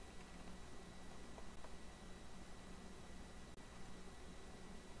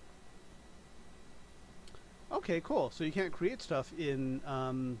 Okay, cool. So you can't create stuff in,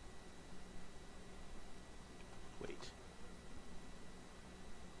 wait.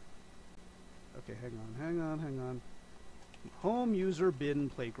 Okay, hang on. Home user bin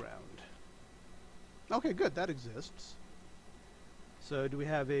playground. Okay, good, that exists. So do we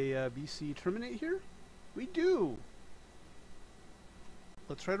have a BC terminate here? We do.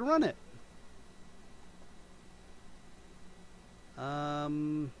 Let's try to run it.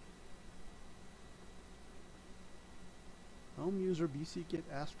 Home user BC get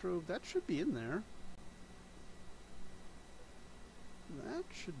Astro. That should be in there. That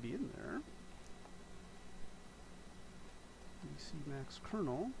should be in there. BC max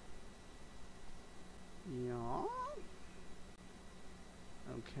kernel. Yeah.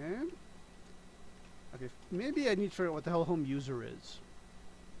 Okay. Okay, maybe I need to figure out what the hell home user is.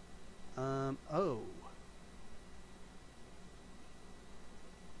 Oh.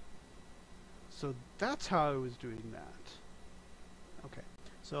 So that's how I was doing that. Okay,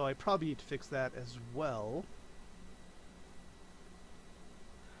 so I probably need to fix that as well.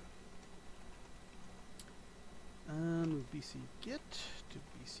 BC git to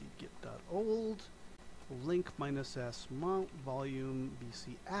BC git.old, link -s mount volume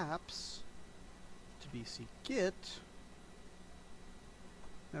BC apps to BC git.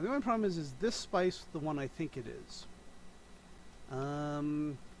 Now the only problem is this spice the one I think it is?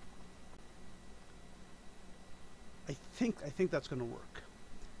 I think that's going to work.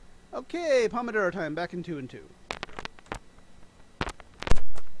 Okay, Pomodoro time, back in 2 and 2.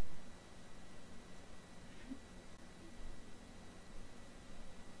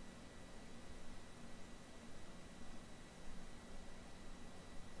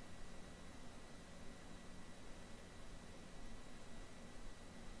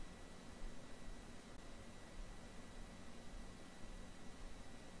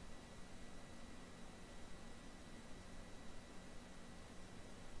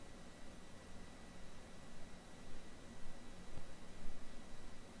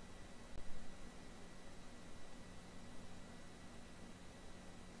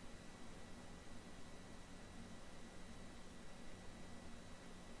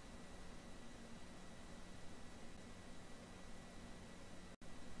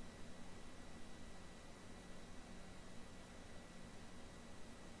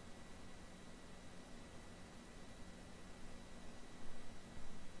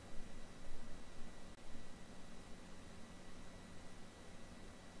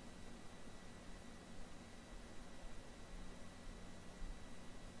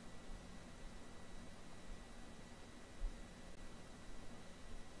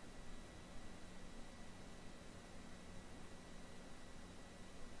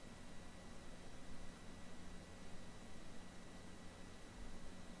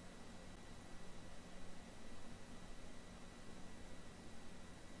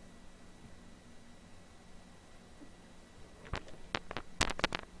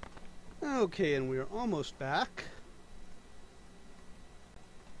 Okay, and we are almost back.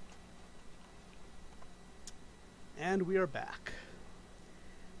 And we are back.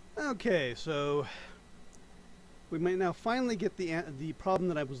 Okay, so we might now finally get the problem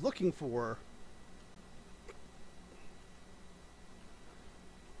that I was looking for.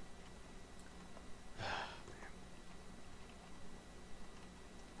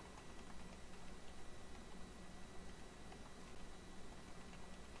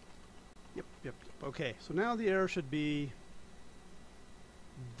 Yep. Okay, so now the error should be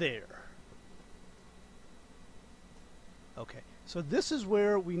there. Okay, so this is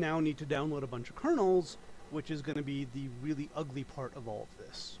where we now need to download a bunch of kernels, which is going to be the really ugly part of all of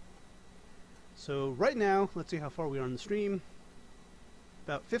this. So right now, let's see how far we are on the stream.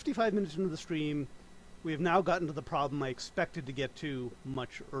 About 55 minutes into the stream, we have now gotten to the problem I expected to get to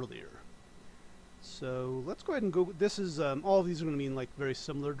much earlier. So let's go ahead and go. This is all of these are going to be in like very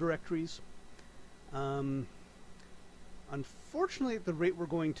similar directories. Unfortunately, at the rate we're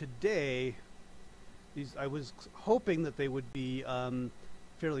going today, I was hoping that they would be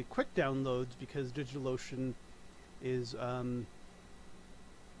fairly quick downloads because DigitalOcean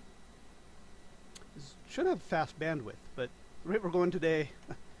should have fast bandwidth, but the rate we're going today,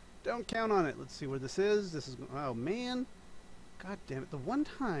 don't count on it. Let's see where this is. This is, oh man, god damn it. The one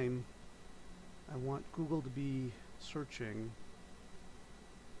time I want Google to be searching,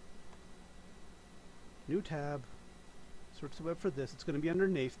 new tab, search the web for this. It's going to be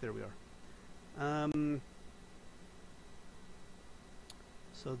underneath. There we are.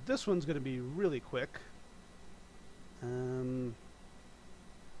 So this one's going to be really quick. I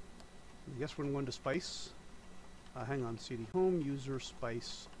guess we're going to Spice. Hang on, CD Home, User,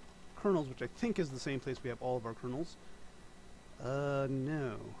 Spice, Kernels, which I think is the same place we have all of our kernels.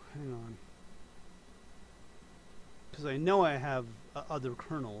 No, hang on. Because I know I have other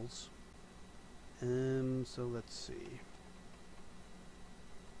kernels. So let's see.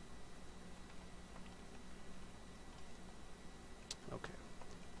 Okay.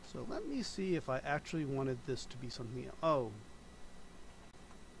 So let me see if I actually wanted this to be something else. Oh.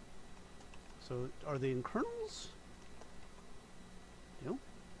 So are they in kernels? No.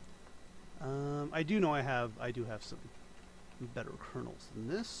 I do know I do have some better kernels than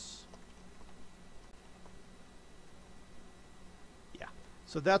this. Yeah.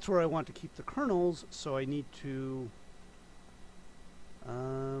 So that's where I want to keep the kernels, so I need to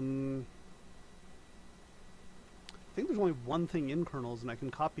I think there's only one thing in kernels, and I can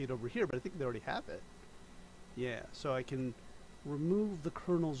copy it over here, but I think they already have it. Yeah, so I can remove the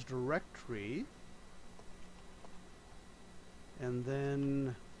kernels directory, and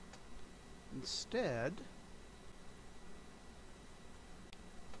then instead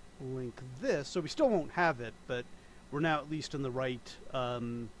link this. So we still won't have it, but we're now at least in the right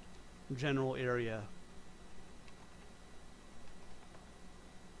general area.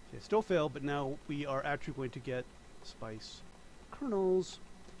 Okay, still failed, but now we are actually going to get Spice kernels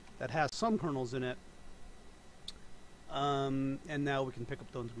that has some kernels in it. And now we can pick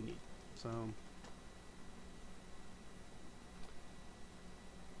up the ones we need. So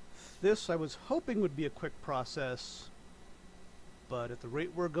this I was hoping would be a quick process, but at the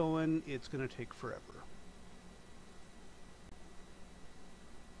rate we're going, it's going to take forever.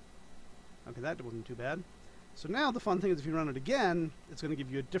 Okay, that wasn't too bad. So now the fun thing is if you run it again, it's going to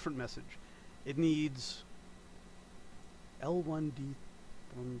give you a different message. It needs L1D134.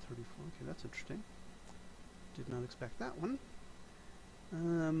 Okay, that's interesting. Did not expect that one.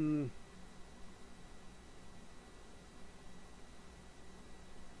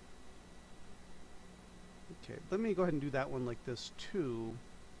 Okay, let me go ahead and do that one like this too.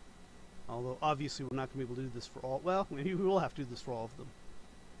 Although obviously we're not going to be able to do this for all. Well, maybe we will have to do this for all of them.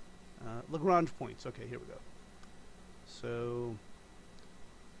 Lagrange points. Okay, here we go. So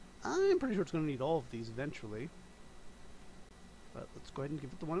I'm pretty sure it's going to need all of these eventually. But let's go ahead and give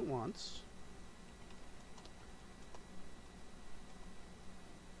it the one it wants.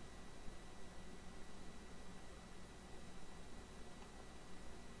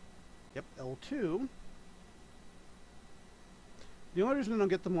 Yep, L2. The only reason I don't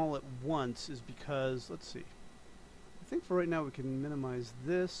get them all at once is because, let's see. I think for right now we can minimize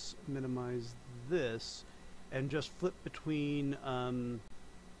this, and just flip between,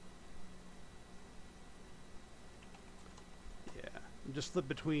 just flip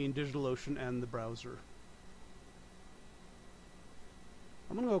between DigitalOcean and the browser.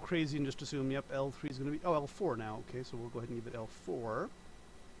 I'm going to go crazy and just assume, yep, L3 is going to be, oh, L4 now. Okay, so we'll go ahead and give it L4.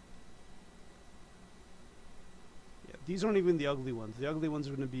 Yeah, these aren't even the ugly ones. The ugly ones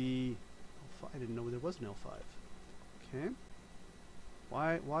are going to be L5. I didn't know there was an L5. Okay.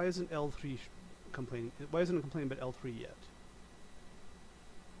 Why isn't L3 complaining? Why isn't it complaining about L3 yet?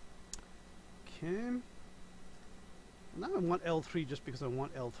 Okay. Now I want L3 just because I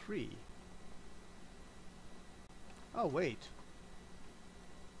want L3. Oh, wait.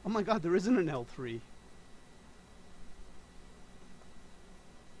 Oh my god, there isn't an L3.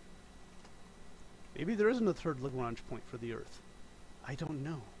 Maybe there isn't a third Lagrange point for the Earth. I don't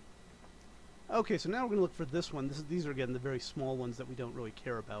know. Okay, so now we're going to look for this one. These are, again, the very small ones that we don't really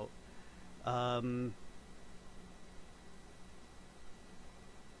care about.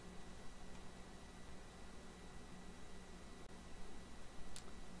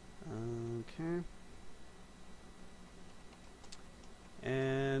 Okay.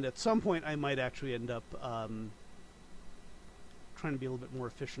 And at some point I might actually end up trying to be a little bit more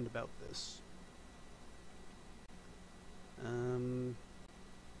efficient about this.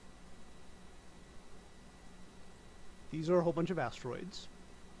 These are a whole bunch of asteroids.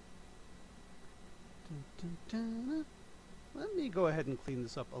 Let me go ahead and clean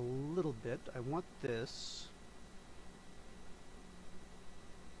this up a little bit. I want this.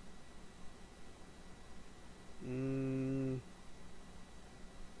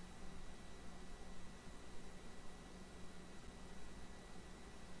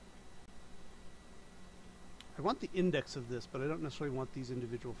 I want the index of this, but I don't necessarily want these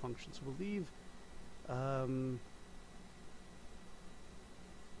individual functions. So we'll leave. All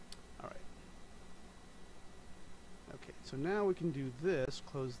right. Okay, so now we can do this,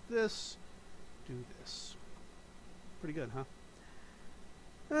 close this, do this. Pretty good, huh?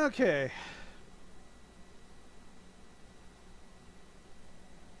 Okay.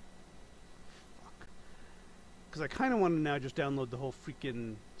 Fuck. Because I kind of want to now just download the whole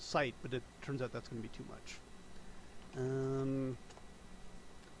freaking site, but it turns out that's going to be too much. I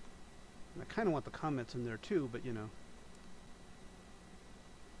kind of want the comments in there too, but you know.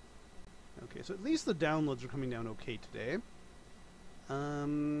 Okay, so at least the downloads are coming down okay today.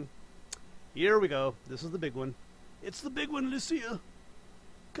 Here we go. This is the big one. It's the big one, Lucia.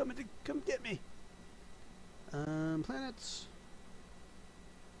 Come get me. Planets.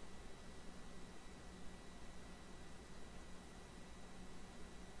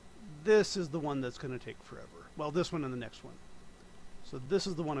 This is the one that's going to take forever. Well, this one and the next one. So this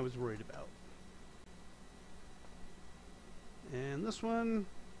is the one I was worried about. And this one,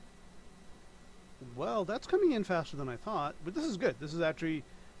 well, that's coming in faster than I thought, but this is good. This is actually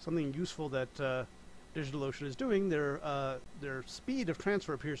something useful that DigitalOcean is doing. Their speed of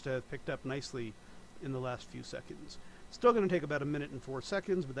transfer appears to have picked up nicely in the last few seconds. Still going to take about 1 minute and 4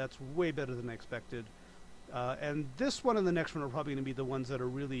 seconds, but that's way better than I expected. And this one and the next one are probably going to be the ones that are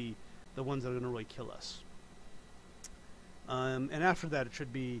really the ones that are going to really kill us. And after that, it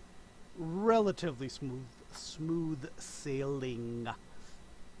should be relatively smooth sailing.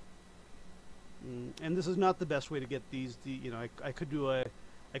 And this is not the best way to get these. You know, I could do a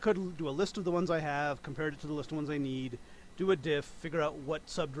list of the ones I have, compare it to the list of ones I need, do a diff, figure out what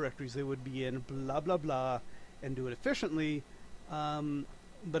subdirectories they would be in, blah blah blah, and do it efficiently.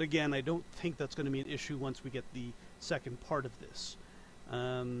 But again, I don't think that's going to be an issue once we get the second part of this.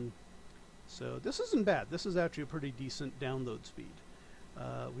 So this isn't bad. This is actually a pretty decent download speed.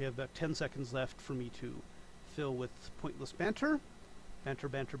 We have about 10 seconds left for me to fill with pointless banter. Banter,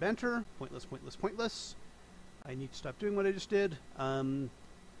 banter, banter. Pointless, pointless, pointless. I need to stop doing what I just did. And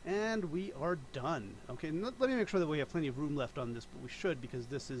we are done. Okay, let me make sure that we have plenty of room left on this, but we should, because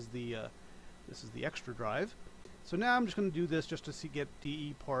this is the extra drive. So now I'm just going to do this just to get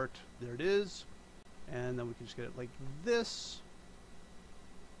DE part. There it is. And then we can just get it like this.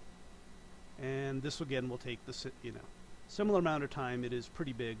 And this again will take the similar amount of time. It is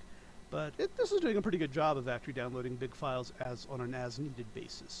pretty big, but this is doing a pretty good job of actually downloading big files on an as-needed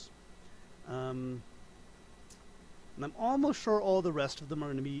basis. And I'm almost sure all the rest of them are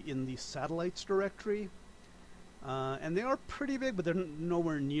going to be in the satellites directory. And they are pretty big, but they're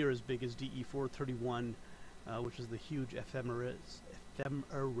nowhere near as big as DE431, which is the huge ephemeris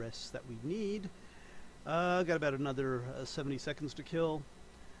that we need. Got about another 70 seconds to kill.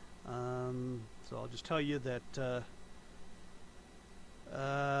 So I'll just tell you that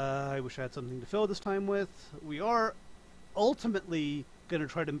I wish I had something to fill this time with. We are ultimately going to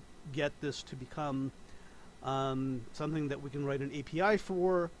try to get this to become something that we can write an API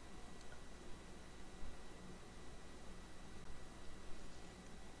for.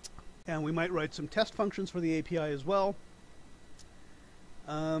 And we might write some test functions for the API as well.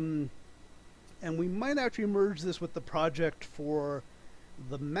 And we might actually merge this with the project for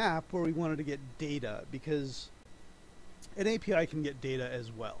the map where we wanted to get data, because an API can get data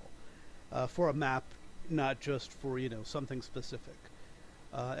as well for a map, not just for something specific.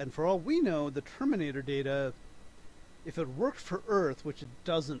 And for all we know, the Terminator data, if it worked for Earth, which it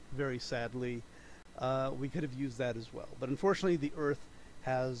doesn't very sadly, we could have used that as well. But unfortunately, the Earth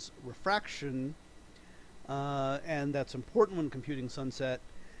has refraction, and that's important when computing sunset.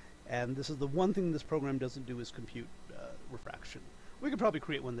 And this is the one thing this program doesn't do, is compute refraction. We could probably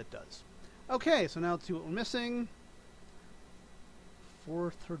create one that does. Okay, so now let's see what we're missing.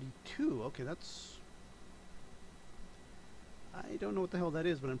 432. Okay, that's... I don't know what the hell that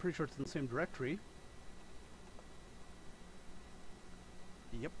is, but I'm pretty sure it's in the same directory.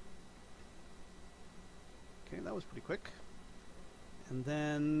 Yep. Okay, that was pretty quick. And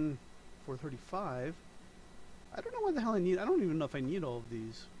then 435. I don't know what the hell I need. I don't even know if I need all of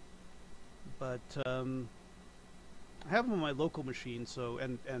these. But I have them on my local machine, so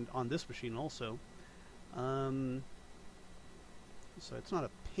and on this machine also. So it's not a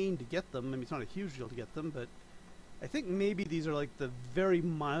pain to get them. I mean, it's not a huge deal to get them, but I think maybe these are like the very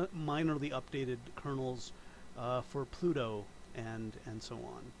minorly updated kernels for Pluto and so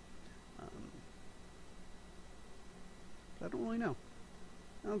on. I don't really know.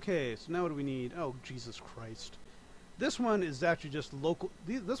 Okay, so now what do we need? Oh, Jesus Christ. This one is actually just local.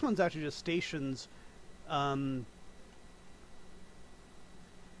 This one's actually just stations that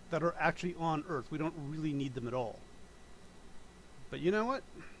are actually on Earth. We don't really need them at all. But you know what?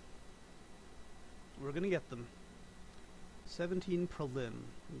 We're going to get them. 17 prelim.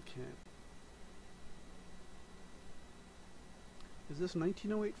 Okay. Is this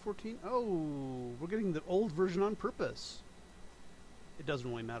 1908-14? Oh, we're getting the old version on purpose. It doesn't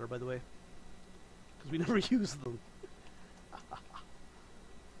really matter, by the way, because we never use them.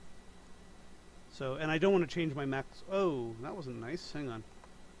 So, and I don't want to change my max. Oh, that wasn't nice. Hang on.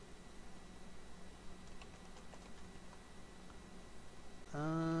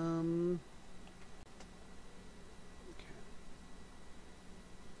 Okay.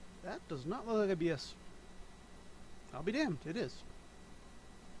 That does not look like a BS. I'll be damned. It is.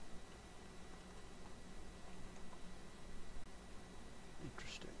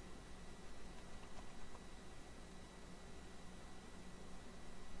 Interesting.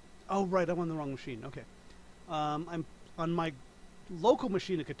 Oh, right. I'm on the wrong machine. Okay. I'm on my local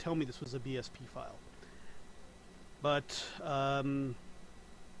machine. It could tell me this was a BSP file. But,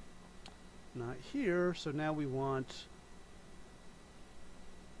 not here, so now we want,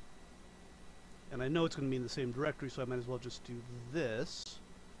 and I know it's going to be in the same directory, so I might as well just do this.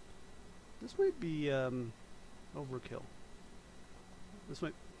 This might be overkill. This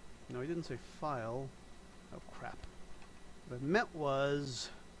might, no, he didn't say file. Oh, crap. What I meant was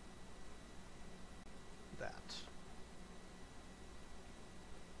that.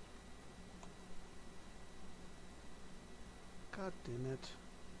 God damn it.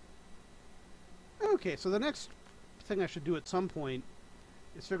 Okay, so the next thing I should do at some point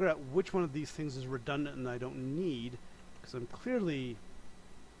is figure out which one of these things is redundant and I don't need, because I'm clearly,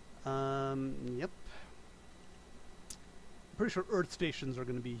 yep. I'm pretty sure Earth stations are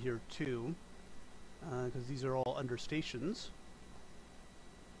going to be here too, because these are all under stations.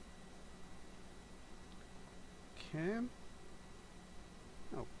 Okay.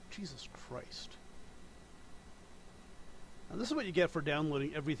 Oh, Jesus Christ. Now this is what you get for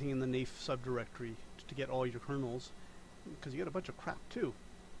downloading everything in the NAF subdirectory to get all your kernels, because you get a bunch of crap too.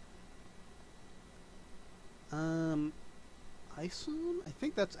 ISON? I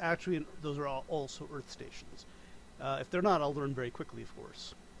think that's actually, those are all also Earth stations. If they're not, I'll learn very quickly, of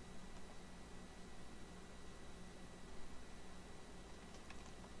course.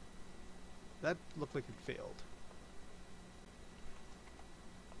 That looked like it failed.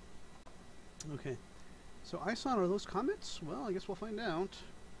 Okay. So ISON, are those comets? Well, I guess we'll find out.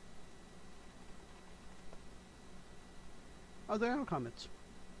 Oh, they are comets.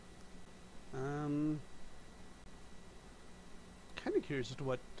 Kind of curious as to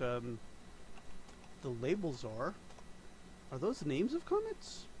what the labels are. Are those names of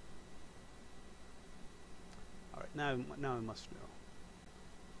comets? All right, now I must know,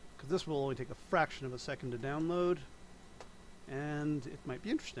 because this will only take a fraction of a second to download, and it might be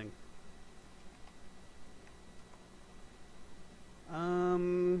interesting.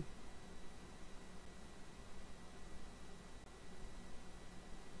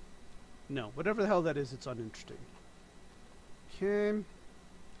 No, whatever the hell that is, it's uninteresting. Okay.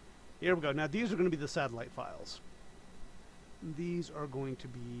 Here we go. Now these are going to be the satellite files. These are going to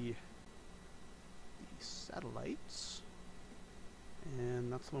be the satellites.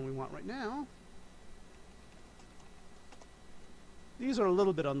 And that's the one we want right now. These are a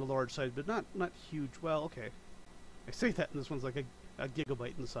little bit on the large side, but not huge. Well, okay. I say that, and this one's like a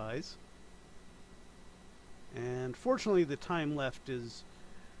gigabyte in size. And fortunately, the time left is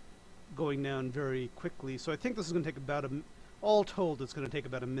going down very quickly. So I think this is going to take about all told, it's going to take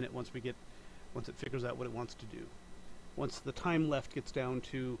about a minute once it figures out what it wants to do. Once the time left gets down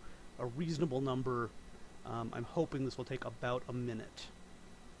to a reasonable number, I'm hoping this will take about a minute.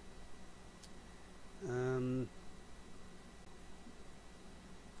 I'm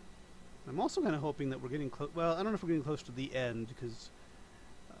also kind of hoping that we're getting close. Well, I don't know if we're getting close to the end, because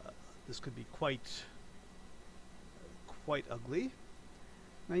this could be quite ugly.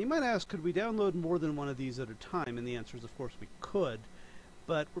 Now you might ask, could we download more than one of these at a time? And the answer is, of course, we could.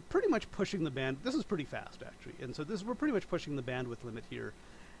 But we're pretty much pushing the band. This is pretty fast, actually. And so we're pretty much pushing the bandwidth limit here.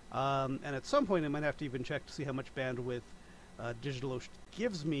 And at some point, I might have to even check to see how much bandwidth DigitalOcean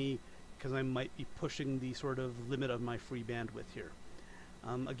gives me, because I might be pushing the sort of limit of my free bandwidth here.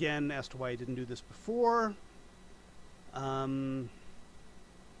 Again, as to why I didn't do this before,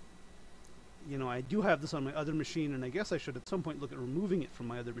 you know, I do have this on my other machine, and I guess I should at some point look at removing it from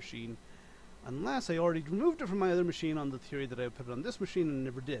my other machine, unless I already removed it from my other machine on the theory that I put it on this machine and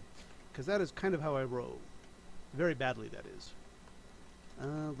never did, because that is kind of how I roll. Very badly, that is.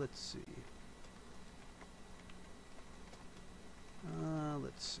 Let's see.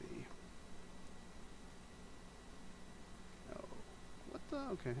 Let's see. Oh, what the?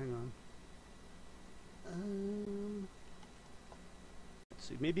 Okay, hang on. Let's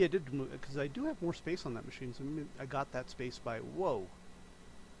see. Maybe I did remove it because I do have more space on that machine, so maybe I got that space by whoa.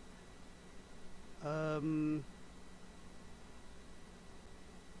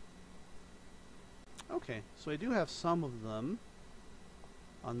 Okay, so I do have some of them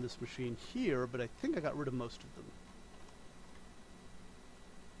on this machine here, but I think I got rid of most of them.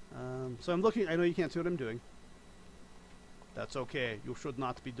 So I'm looking. I know you can't see what I'm doing. That's okay. You should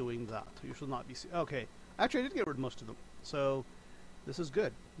not be doing that. You should not be. Okay. Actually, I did get rid of most of them. So this is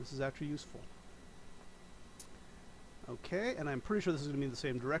good. This is actually useful. Okay, and I'm pretty sure this is going to be in the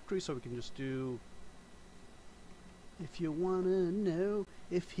same directory, so we can just do. If you want to know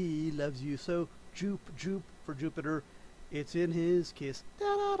if he loves you, so Jupe for Jupiter. It's in his kiss.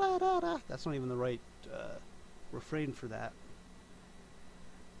 Da da da da da. That's not even the right refrain for that.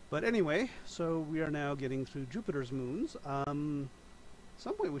 But anyway, so we are now getting through Jupiter's moons. Some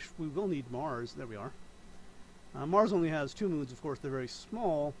point we will need Mars. There we are. Mars only has 2 moons, of course. They're very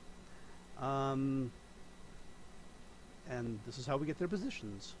small. And this is how we get their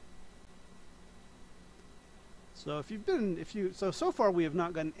positions. So so far we have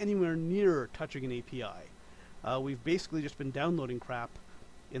not gotten anywhere near touching an API. We've basically just been downloading crap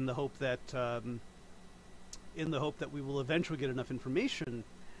in the hope that we will eventually get enough information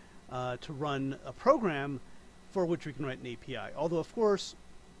to run a program for which we can write an API. Although, of course,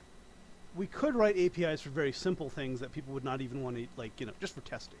 we could write APIs for very simple things that people would not even want to, like, you know, just for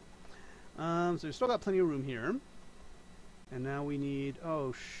testing. So we've still got plenty of room here. And now we need,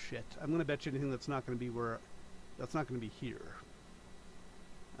 oh shit, I'm going to bet you anything that's not going to be that's not going to be here.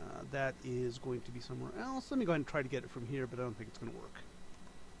 That is going to be somewhere else. Let me go ahead and try to get it from here, but I don't think it's going to work.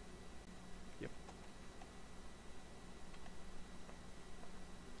 Yep.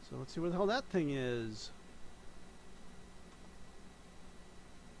 So let's see where the hell that thing is.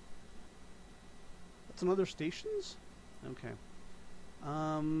 That's in other stations? Okay.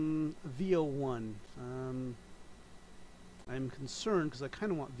 VO1. I'm concerned because I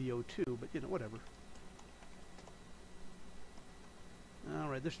kind of want VO2, but you know, whatever.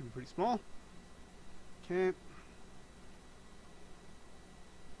 Alright, this should be pretty small. Okay.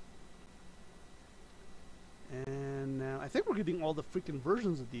 And now, I think we're getting all the freaking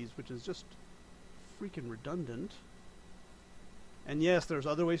versions of these, which is just freaking redundant. And yes, there's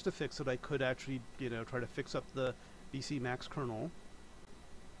other ways to fix it. I could actually, you know, try to fix up the BC Max kernel.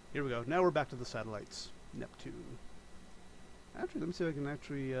 Here we go. Now we're back to the satellites. Neptune. Actually, let me see if I can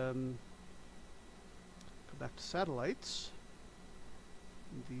actually go back to satellites.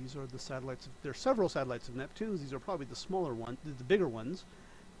 These are the satellites. There are several satellites of Neptune. These are probably the smaller ones, the bigger ones.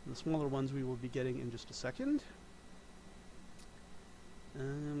 The smaller ones we will be getting in just a second.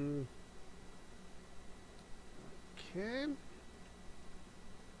 Okay.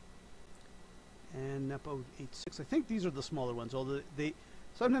 And NEPO 86. I think these are the smaller ones. Although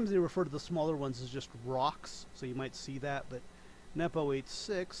sometimes they refer to the smaller ones as just rocks, so you might see that. But NEPO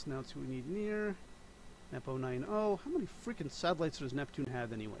 86. Now let's see what we need near. NEPO 90. How many freaking satellites does Neptune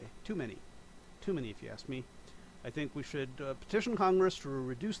have anyway? Too many. Too many, if you ask me. I think we should petition Congress to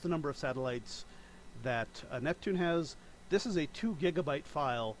reduce the number of satellites that Neptune has. This is a 2 gigabyte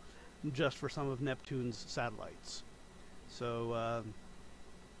file just for some of Neptune's satellites. So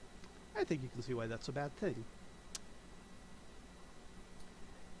I think you can see why that's a bad thing.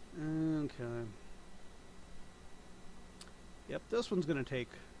 Okay. Yep, this one's going to take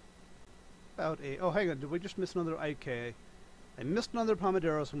about a... Oh, hang on, did we just miss another... Okay. I missed another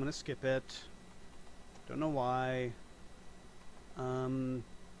Pomodoro, so I'm going to skip it. Don't know why. Because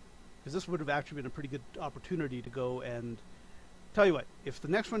this would have actually been a pretty good opportunity to go and... Tell you what, if the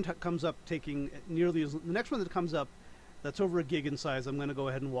next one comes up taking nearly as... The next one that comes up that's over a gig in size, I'm going to go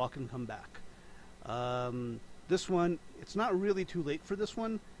ahead and walk and come back. This one, it's not really too late for this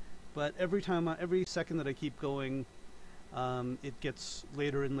one, but every second that I keep going, it gets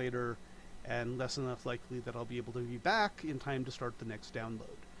later and later, and less and less likely that I'll be able to be back in time to start the next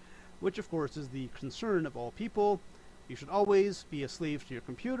download. Which, of course, is the concern of all people. You should always be a slave to your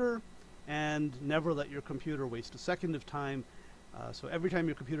computer, and never let your computer waste a second of time. So every time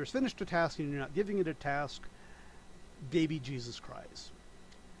your computer's finished a task and you're not giving it a task, baby Jesus cries.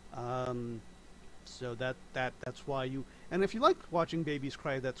 So that's why you. And if you like watching babies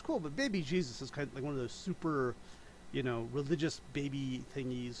cry, that's cool. But Baby Jesus is kind of like one of those super, religious baby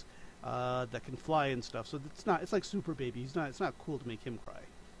thingies that can fly and stuff. So it's not. It's like super baby. It's not cool to make him cry.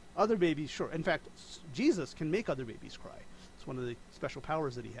 Other babies, sure. In fact, Jesus can make other babies cry. It's one of the special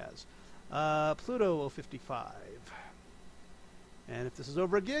powers that he has. Pluto 055. And if this is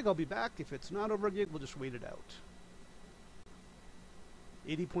over a gig, I'll be back. If it's not over a gig, we'll just wait it out.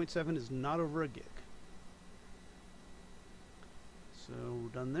 80.7 is not over a gig. So we're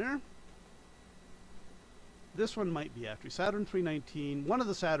done there. This one might be actually Saturn 319. One of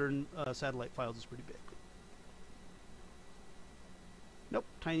the Saturn satellite files is pretty big. Nope,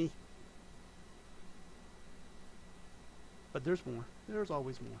 tiny. But there's more. There's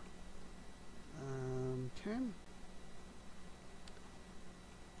always more. Okay.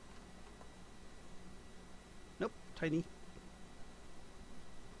 Nope, tiny.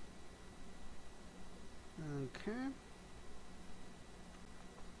 Okay.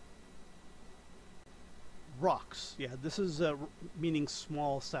 Rocks. Yeah, this is meaning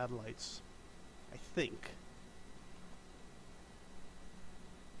small satellites, I think.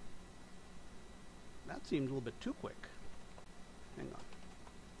 That seemed a little bit too quick. Hang on.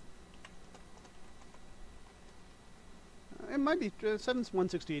 It might be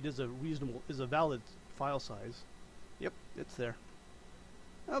 7168 is a valid file size. Yep, it's there.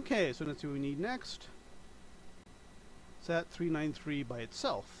 Okay, so let's see what we need next. Sat 393 by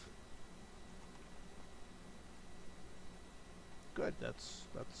itself. Good, that's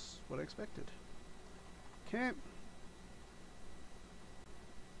what I expected. Okay.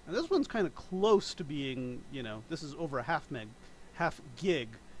 And this one's kind of close to being, this is over a half gig,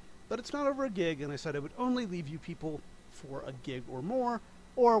 but it's not over a gig, and I said I would only leave you people for a gig or more,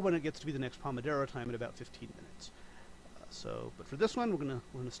 or when it gets to be the next Pomodoro time at about 15 minutes. But for this one, we're gonna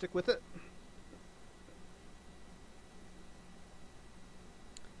stick with it.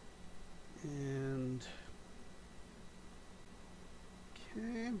 And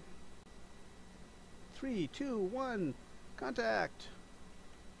okay, 3, 2, 1, contact.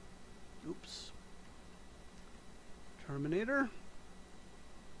 Oops. Terminator.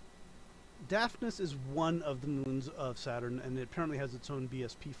 Daphnis is one of the moons of Saturn, and it apparently has its own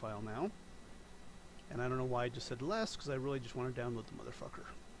BSP file now. And I don't know why I just said less, because I really just want to download the motherfucker.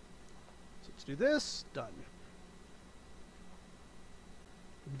 So let's do this. Done.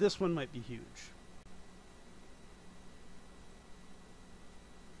 This one might be huge.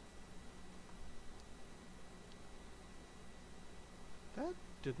 That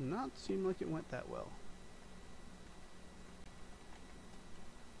did not seem like it went that well.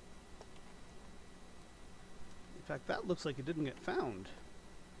 In fact, that looks like it didn't get found.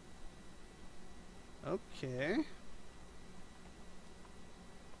 Okay.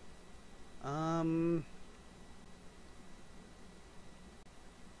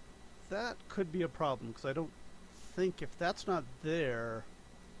 That could be a problem, because I don't think if that's not there,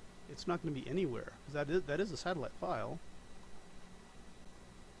 it's not going to be anywhere. Because that is a satellite file.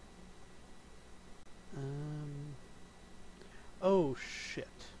 Oh shit.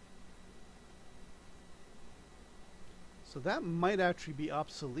 So that might actually be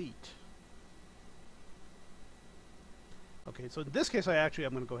obsolete. Okay, so in this case, I'm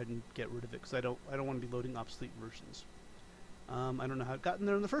going to go ahead and get rid of it because I don't want to be loading obsolete versions. I don't know how it got in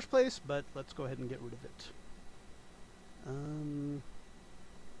there in the first place, but let's go ahead and get rid of it.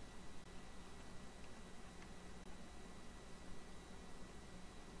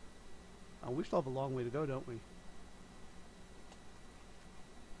 We still have a long way to go, don't we?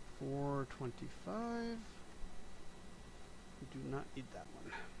 425. We do not need that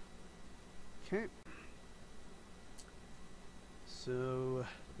one. Okay. So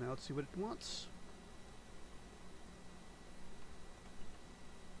now let's see what it wants.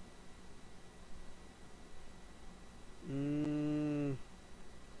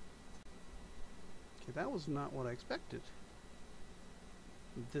 Okay, that was not what I expected.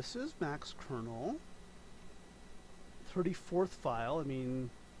 This is max kernel. 34th file, I mean,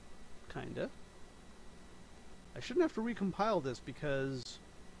 kinda. I shouldn't have to recompile this because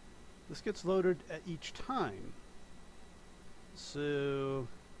this gets loaded at each time. So,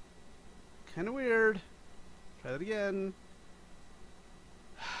 kinda weird. Try that again.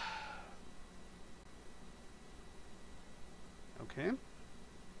 Okay.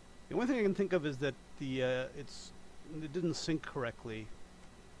 The only thing I can think of is that it didn't sync correctly.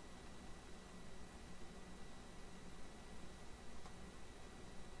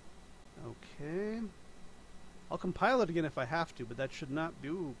 Okay. I'll compile it again if I have to, but that should not be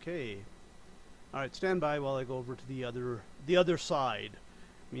okay. Alright, stand by while I go over to the other side,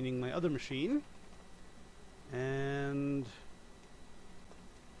 meaning my other machine. And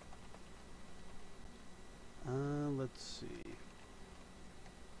let's see.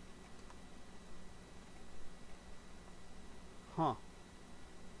 Huh.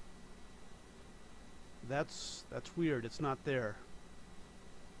 That's weird. It's not there.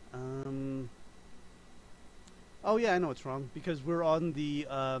 Oh yeah, I know it's wrong because we're on the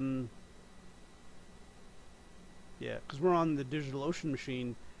yeah, because we're on the DigitalOcean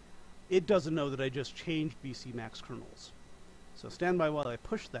machine. It doesn't know that I just changed BC Max kernels. So stand by while I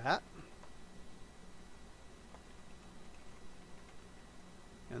push that.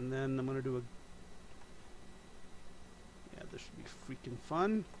 And then I'm going to do a... Yeah, this should be freaking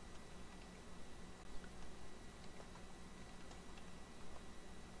fun.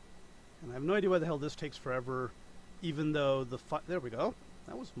 And I have no idea why the hell this takes forever, even though the... There we go.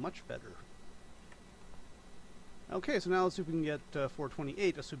 That was much better. Okay, so now let's see if we can get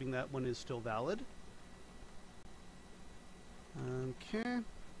 428, assuming that one is still valid. Okay.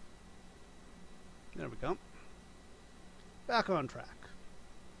 There we go. Back on track.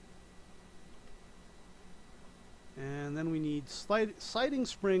 And then we need sliding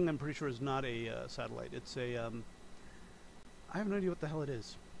spring. I'm pretty sure is not a satellite. It's a I have no idea what the hell it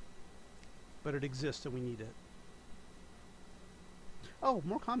is, but it exists and we need it. Oh,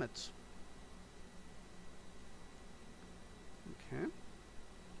 more comets. Okay.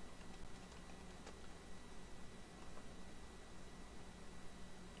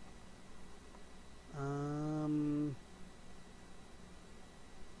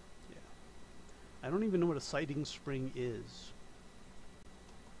 I don't even know what a sighting spring is.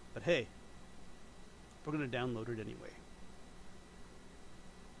 But hey, we're going to download it anyway.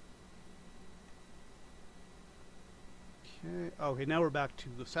 Okay, okay, now we're back to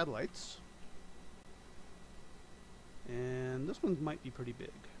the satellites. And this one might be pretty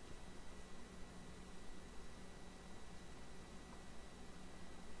big.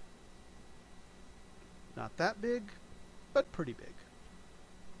 Not that big, but pretty big.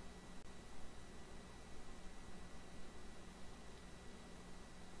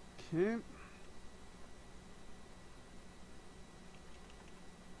 Okay. Yeah.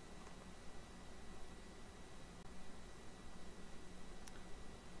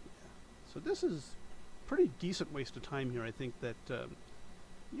 So this is pretty decent waste of time here. I think that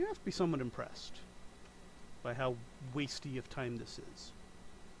you have to be somewhat impressed by how wasty of time this is.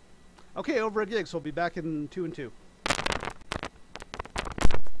 Okay, over a gig, so I'll be back in 2 and 2.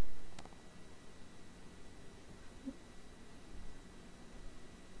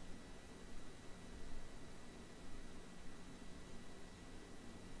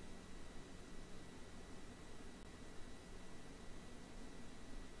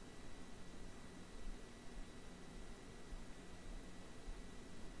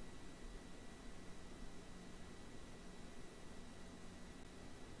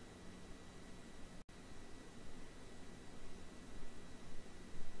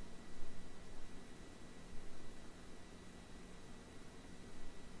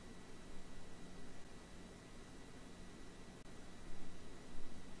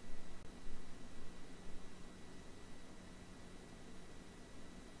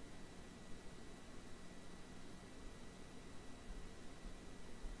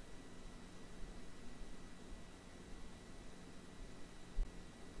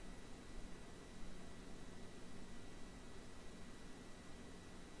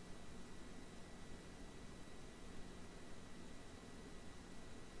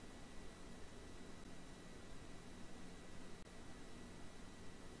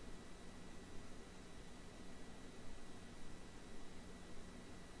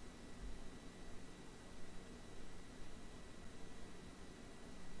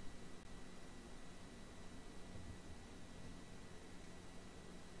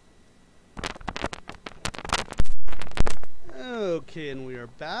 Okay, and we are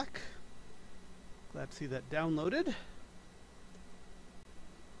back. Glad to see that downloaded.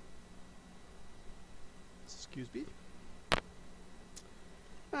 Excuse me.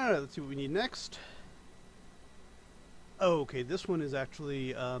 Alright, let's see what we need next. Oh, okay, this one is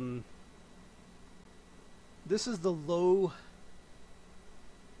actually, this is the low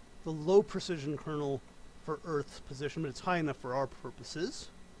precision kernel for Earth's position, but it's high enough for our purposes.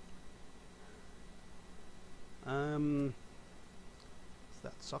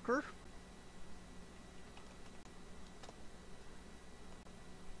 That sucker.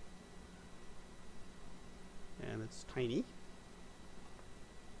 And it's tiny.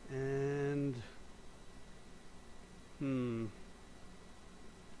 And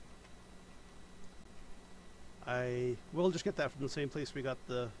I will just get that from the same place we got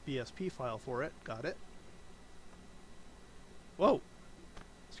the BSP file for it. Got it. Whoa!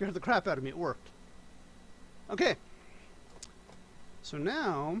 Scared the crap out of me. It worked. Okay. So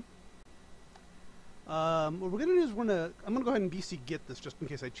now, what we're gonna do is I'm gonna go ahead and BC git this just in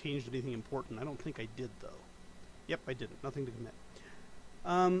case I changed anything important. I don't think I did though. Yep, I didn't. Nothing to commit.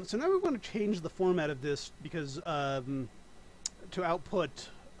 So now we want to change the format of this because to output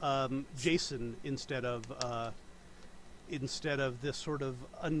JSON instead of this sort of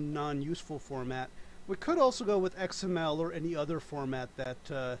non-useful format. We could also go with XML or any other format that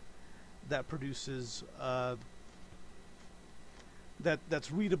that produces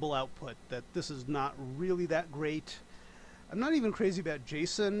that's readable output. That this is not really that great. I'm not even crazy about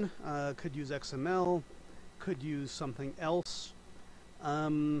JSON. Could use XML. Could use something else.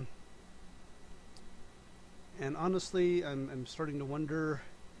 And honestly, I'm starting to wonder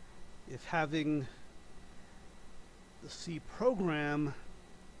if having the C program,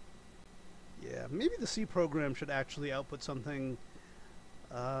 yeah, maybe the C program should actually output something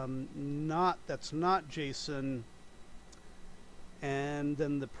that's not JSON, and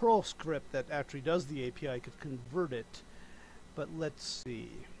then the Perl script that actually does the API could convert it. But let's see.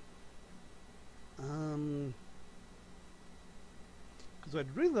 Because what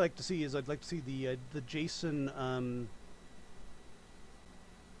I'd really like to see is I'd like to see the JSON,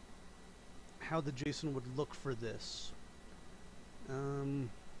 how the JSON would look for this. And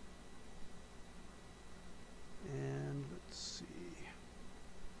let's see.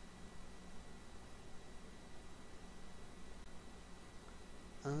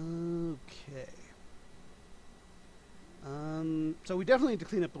 Okay. So we definitely need to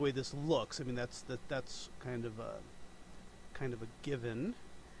clean up the way this looks. I mean, that's kind of a given.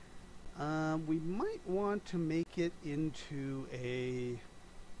 We might want to make it into a,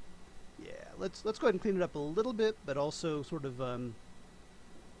 yeah, let's go ahead and clean it up a little bit, but also sort of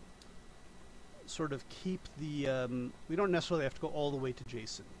keep the we don't necessarily have to go all the way to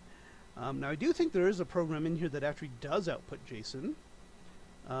JSON. Now I do think there is a program in here that actually does output JSON.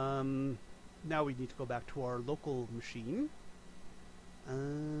 Now we need to go back to our local machine.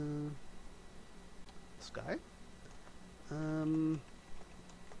 This guy. I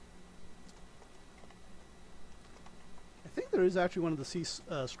think there is actually one of the C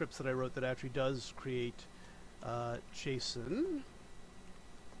scripts that I wrote that actually does create JSON.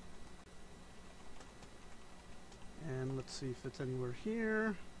 And let's see if it's anywhere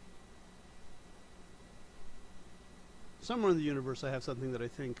here. Somewhere in the universe I have something that I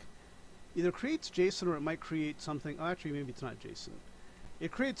think either creates JSON or it might create something. Oh, actually, maybe it's not JSON.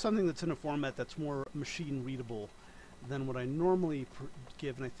 It creates something that's in a format that's more machine readable than what I normally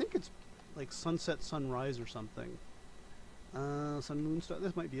give. And I think it's like sunset, sunrise or something. Sun, moon, star.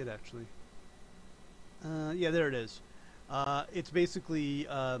 This might be it, actually. Yeah, there it is. It's basically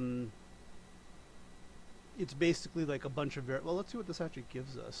like a bunch of well, let's see what this actually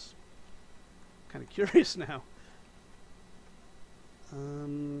gives us. Kind of curious now.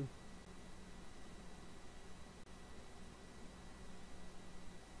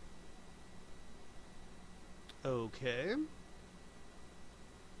 Okay.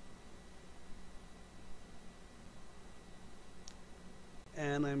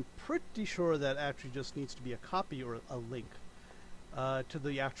 And I'm pretty sure that actually just needs to be a copy or a link to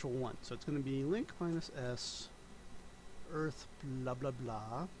the actual one. So it's going to be link minus s earth blah blah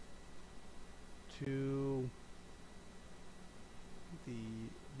blah to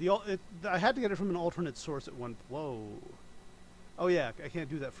I had to get it from an alternate source at one. Whoa. Oh yeah, I can't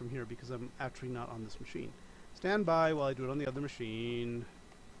do that from here because I'm actually not on this machine. Stand by while I do it on the other machine.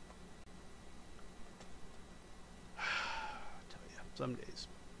 I'll tell you, some days.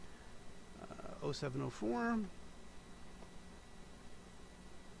 0704.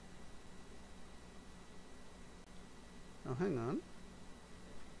 Oh, hang on.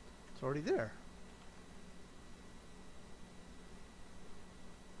 It's already there.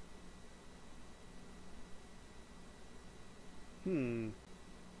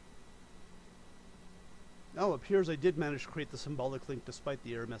 Oh, it appears I did manage to create the symbolic link despite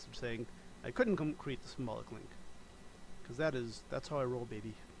the error message saying I couldn't create the symbolic link. Because that's how I roll,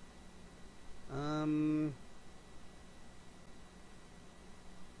 baby.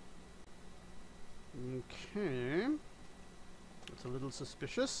 Okay. That's a little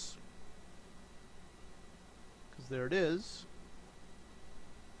suspicious. Because there it is.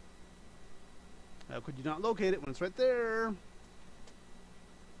 How could you not locate it when it's right there?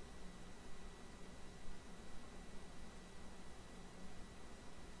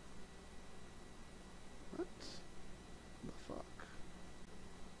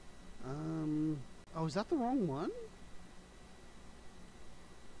 Oh, is that the wrong one?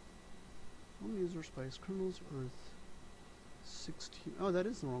 Home user spice kernels earth 16. Oh, that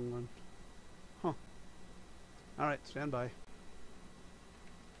is the wrong one. Huh. Alright, stand by.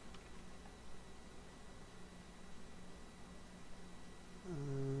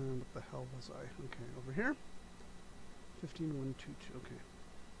 What the hell was I? Okay, over here. 15122. Okay.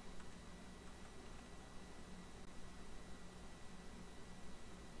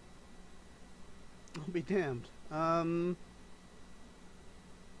 I'll be damned.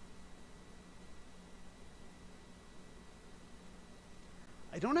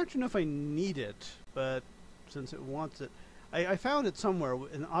 I don't actually know if I need it, but since it wants it, I found it somewhere,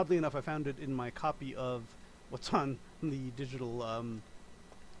 and oddly enough, I found it in my copy of what's on the digital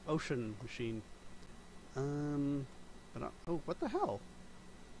Ocean machine. Oh, what the hell?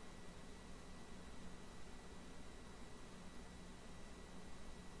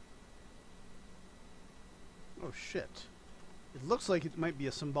 Oh shit. It looks like it might be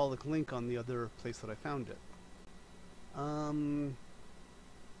a symbolic link on the other place that I found it.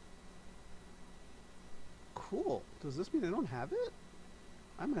 Cool. Does this mean I don't have it?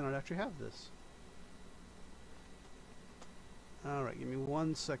 I might not actually have this. Alright, give me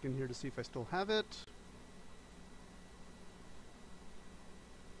 1 second here to see if I still have it.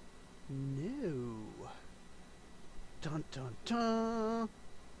 No. Dun dun dun.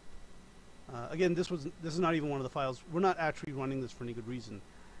 Again, this is not even one of the files. We're not actually running this for any good reason.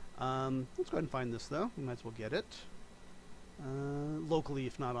 Let's go ahead and find this though. We might as well get it. Locally,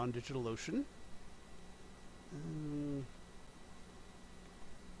 if not on DigitalOcean.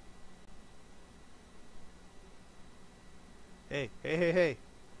 Hey, hey, hey, hey.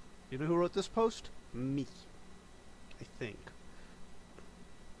 You know who wrote this post? Me. I think.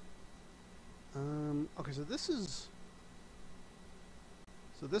 Okay, so this is...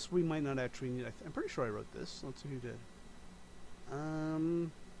 So this we might not actually need. I'm pretty sure I wrote this. Let's see who did.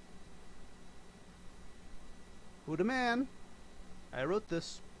 Who the man? I wrote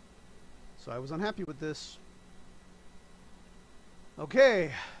this. So I was unhappy with this.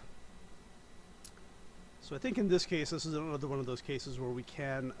 Okay. So I think in this case, this is another one of those cases where we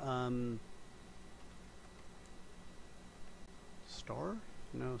can, star?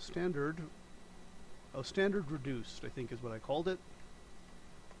 No, standard. Oh, standard reduced, I think is what I called it.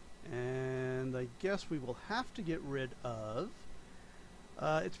 And I guess we will have to get rid of,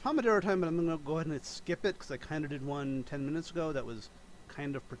 it's Pomodoro time, but I'm going to go ahead and skip it because I kind of did one 10 minutes ago that was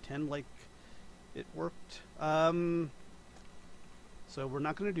kind of pretend like it worked. So we're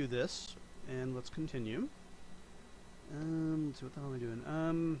not going to do this, and let's continue. Let's see, what the hell am I doing?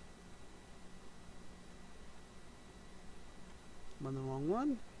 I'm on the wrong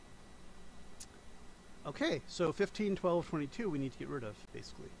one. Okay, so 15, 12, 22 we need to get rid of,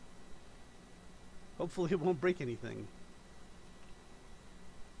 basically. Hopefully it won't break anything.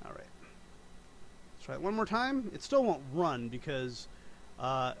 Alright. Let's try it one more time. It still won't run because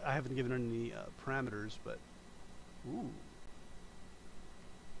I haven't given it any parameters, but... Ooh.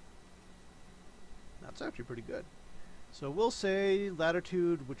 That's actually pretty good. So we'll say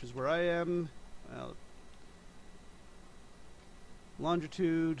latitude, which is where I am.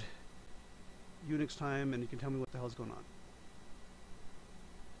 Longitude, Unix time, and you can tell me what the hell's going on.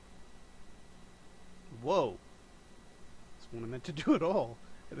 Whoa. That's what I meant to do at all.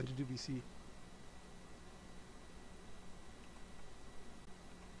 I meant to do BC.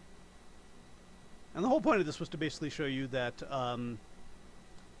 And the whole point of this was to basically show you that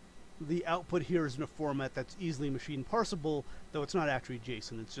the output here is in a format that's easily machine parsable, though it's not actually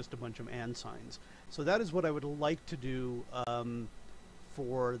JSON, it's just a bunch of and signs. So that is what I would like to do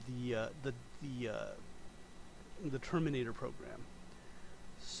for the Terminator program.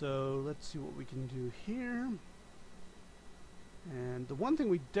 So let's see what we can do here. And the one thing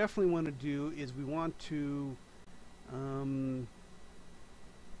we definitely want to do is we want to we're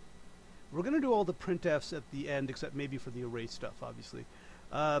going to do all the printfs at the end, except maybe for the array stuff, obviously.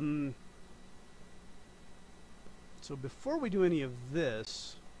 So before we do any of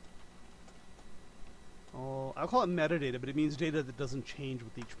this, I'll call it metadata, but it means data that doesn't change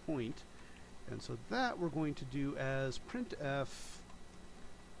with each point. And so that we're going to do as printf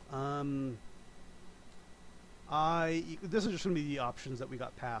this is just going to be the options that we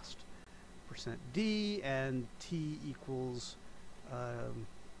got passed. %d and t equals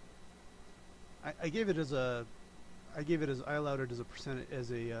I gave it as I allowed it as a as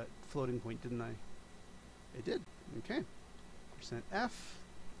a floating point, didn't I? I did. Okay. %f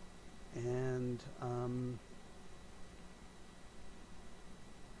and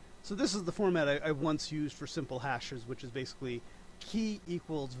so this is the format I once used for simple hashes, which is basically key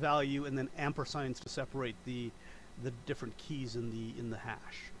equals value and then ampersigns to separate the different keys in the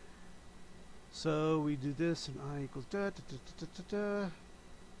hash. So we do this, and I equals da da da da da da,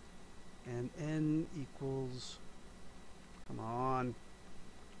 and n equals, come on,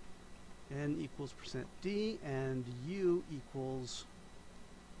 n equals %d, and u equals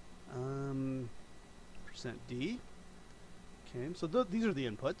 %d. Okay, so these are the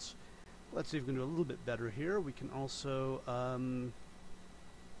inputs. Let's see if we can do a little bit better here. We can also,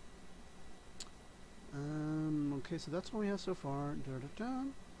 okay, so that's what we have so far. Da, da, da.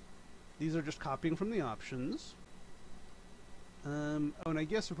 These are just copying from the options. Oh, and I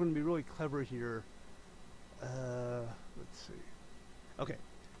guess if we're going to be really clever here, let's see. Okay,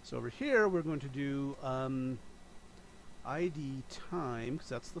 so over here we're going to do ID time, because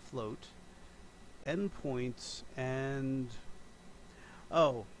that's the float, endpoints, and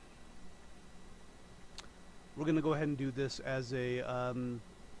oh, we're going to go ahead and do this as a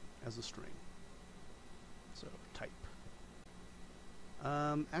string. So type.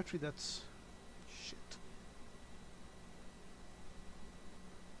 Actually, that's shit.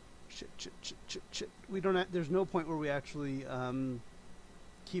 Shit. We don't. There's no point where we actually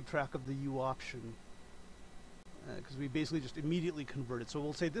keep track of the U option, because we basically just immediately convert it. So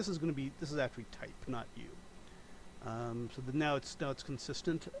we'll say this is actually type, not U. So now it's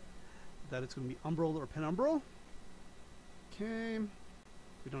consistent that it's going to be umbral or penumbral. Okay,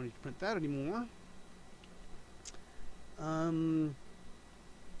 we don't need to print that anymore.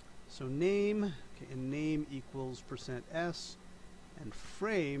 So name, okay, and name equals %s, and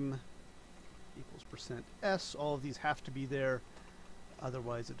frame equals %s. All of these have to be there,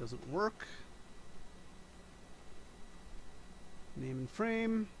 otherwise it doesn't work. Name and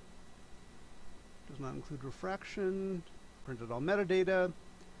frame does not include refraction. Printed all metadata,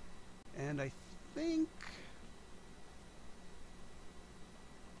 and I think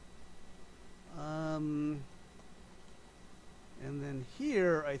and then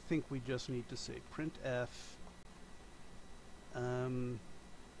here I think we just need to say printf yeah,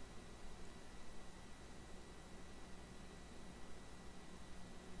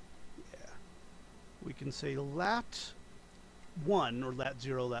 we can say lat1 or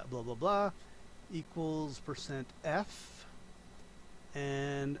lat0, lat blah blah blah equals %f,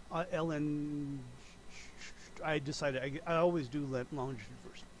 and ln, I decided I always do longitude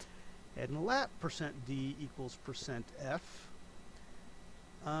first, and lat %d equals %f.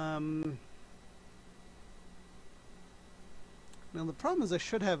 Now the problem is I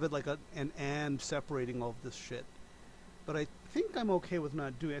should have it like an and separating all of this shit, but I think I'm okay with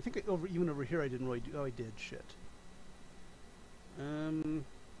not doing it. I think even over here I didn't really do. Oh, I did. Shit.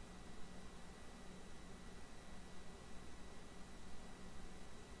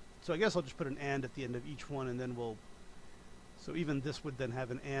 So I guess I'll just put an and at the end of each one, and then we'll. So even this would then have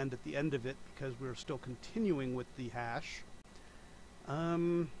an and at the end of it, because we're still continuing with the hash.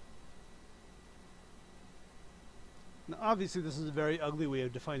 Now obviously this is a very ugly way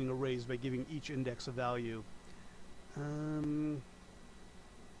of defining arrays by giving each index a value. And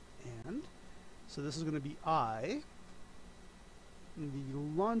so this is going to be I, the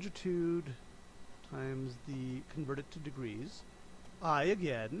longitude times the converted to degrees, I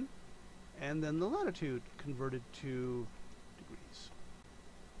again, and then the latitude converted to degrees.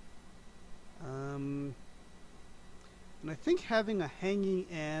 And I think having a hanging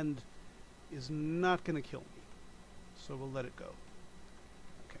and is not going to kill me, so we'll let it go.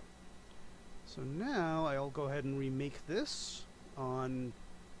 Okay. So now I'll go ahead and remake this on.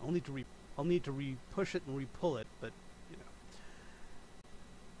 I'll need to re-push it and re-pull it, but you know.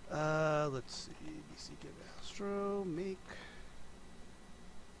 Let's see. BC give Astro make.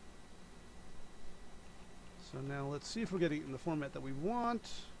 So now let's see if we're getting it in the format that we want.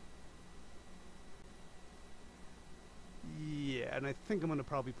 Yeah, and I think I'm going to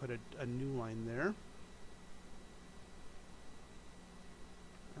probably put a new line there.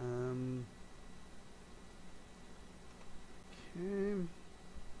 Okay.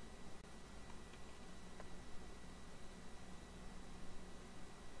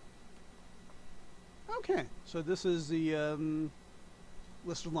 Okay, so this is the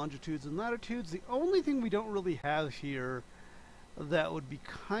list of longitudes and latitudes. The only thing we don't really have here that would be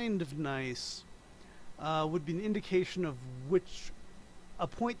kind of nice would be an indication of a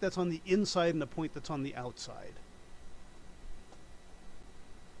point that's on the inside and a point that's on the outside.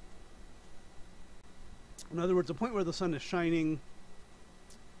 In other words, a point where the sun is shining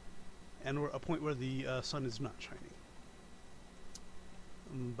and a point where the sun is not shining.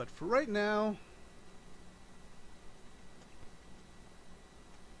 But for right now,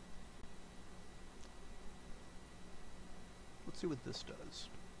 let's see what this does.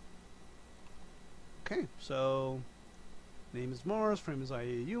 Okay, so Name is Mars, frame is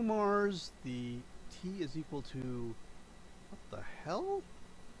IAU Mars, the T is equal to, what the hell?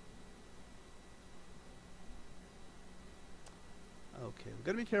 Okay, we've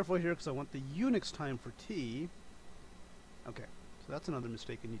got to be careful here because I want the Unix time for T. Okay, so that's another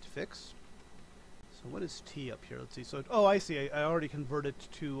mistake I need to fix. So what is T up here? Let's see. So, oh, I see. I already converted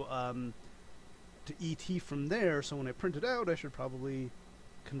to ET from there, so when I print it out, I should probably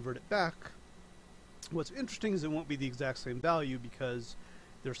convert it back. What's interesting is it won't be the exact same value because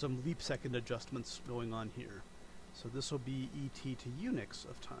there's some leap second adjustments going on here. So this will be ET to Unix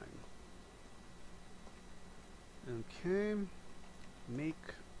of time. Okay,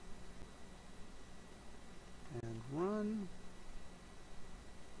 make and run.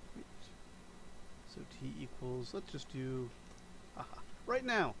 Wait. So T equals, let's just do, right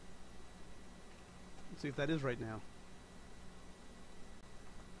now. Let's see if that is right now.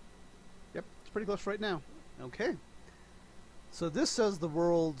 Yep, it's pretty close right now. Okay. So this says the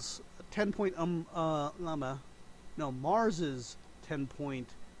world's 10-point Mars's 10-point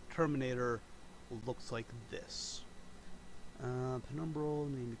terminator looks like this.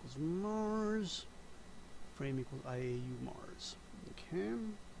 Penumbral name equals Mars. Frame equals IAU Mars. Okay.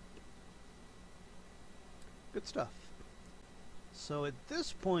 Good stuff. So at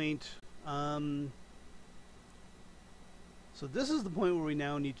this point, so this is the point where we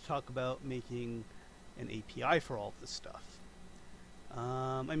now need to talk about making an API for all of this stuff.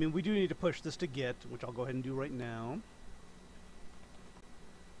 I mean, we do need to push this to Git, which I'll go ahead and do right now.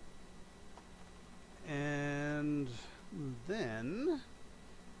 And then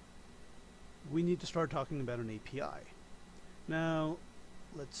we need to start talking about an API. Now,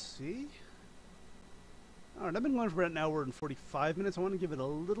 let's see. All right, I've been going for about an hour and 45 minutes. I want to give it a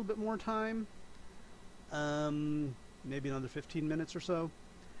little bit more time. Maybe another 15 minutes or so.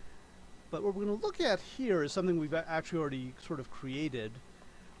 But what we're going to look at here is something we've actually already sort of created.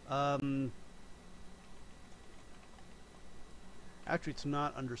 Actually, it's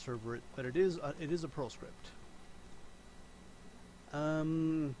not under server, but it is a Perl script. I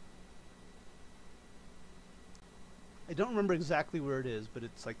don't remember exactly where it is, but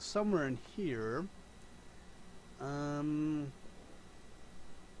it's like somewhere in here.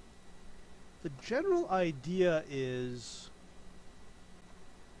 The general idea is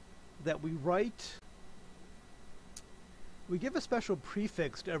that we give a special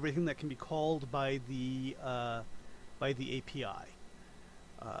prefix to everything that can be called by the API.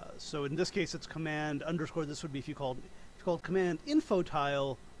 So in this case, it's command underscore. This would be if you called command info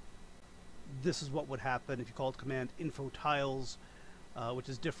tile. This is what would happen if you called command info tiles, which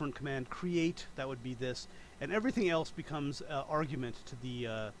is different. Command create, that would be this, and everything else becomes argument to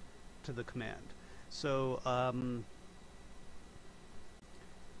the command. So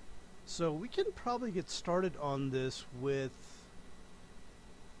so we can probably get started on this with,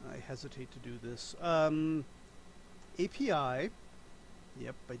 I hesitate to do this, API,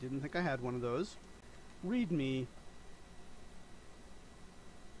 yep, I didn't think I had one of those, README,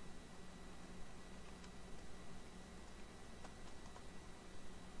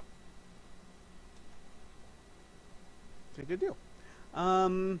 okay, good deal.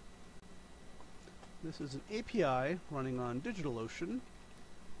 This is an API running on DigitalOcean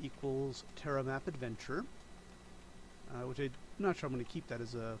equals TerraMap Adventure, which I'm not sure I'm going to keep that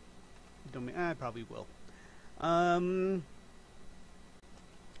as a domain. I probably will. That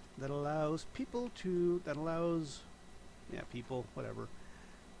allows people to, people, whatever,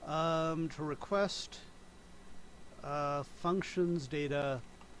 to request functions data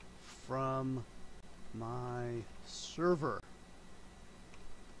from my server.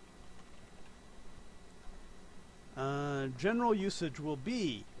 General usage will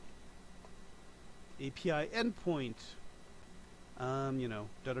be API endpoint, you know,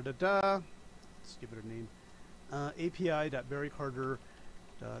 let's give it a name,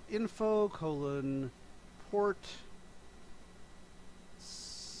 api.barrycarter.info:port.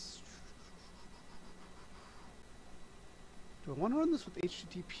 Do I want to run this with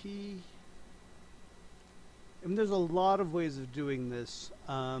HTTP? I mean, there's a lot of ways of doing this.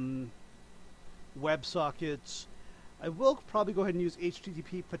 WebSockets. I will probably go ahead and use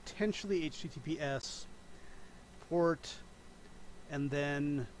HTTP, potentially HTTPS, port, and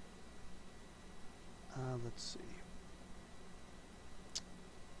then, let's see,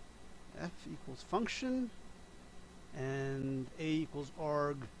 F equals function, and A equals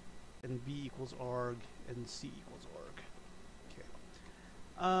arg, and B equals arg, and C equals arg. Okay.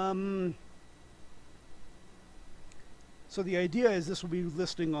 So the idea is this will be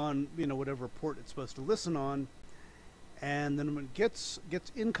listing on, you know, whatever port it's supposed to listen on, and then when it gets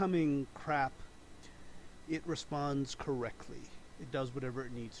incoming crap, it responds correctly. It does whatever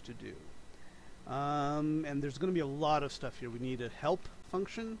it needs to do. And there's going to be a lot of stuff here. We need a help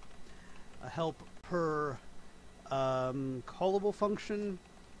function, a help per callable function,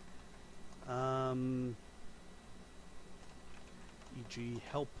 e.g.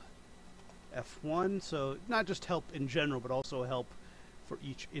 help F1, so not just help in general, but also help for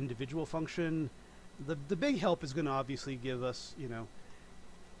each individual function. The big help is going to obviously give us, you know,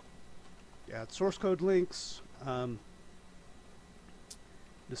 source code links,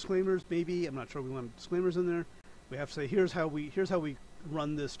 disclaimers, maybe. I'm not sure we want disclaimers in there. We have to say here's how we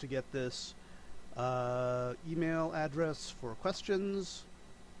run this to get this email address for questions,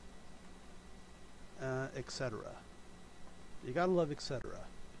 etc. You gotta love etc.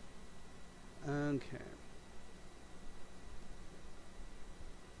 Okay.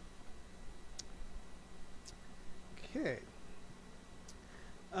 Okay.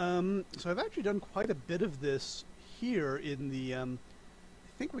 So I've actually done quite a bit of this here in the, I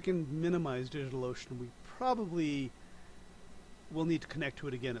think we can minimize DigitalOcean. We probably will need to connect to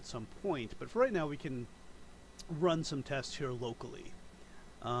it again at some point, but for right now we can run some tests here locally,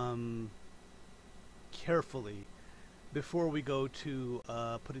 carefully, before we go to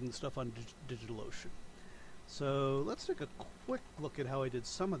putting the stuff on DigitalOcean. So let's take a quick look at how I did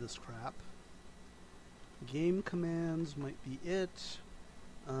some of this crap. Game commands might be it.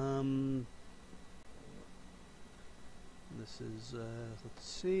 This is, let's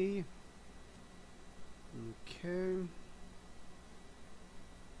see. Okay.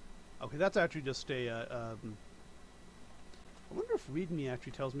 Okay, that's actually just a, I wonder if README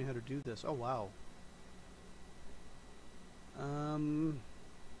actually tells me how to do this. Oh, wow.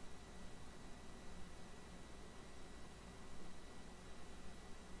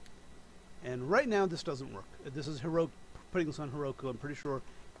 And right now this doesn't work. This is Heroku, putting this on Heroku. I'm pretty sure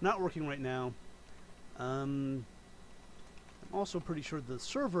not working right now. I'm also pretty sure the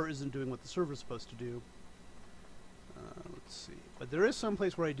server isn't doing what the server is supposed to do. Let's see. But there is some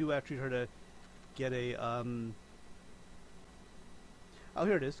place where I do actually try to get a, oh,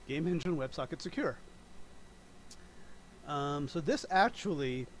 here it is. Game Engine WebSocket Secure. So this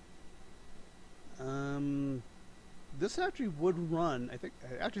actually would run, I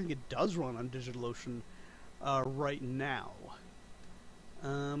actually think it does run on DigitalOcean right now.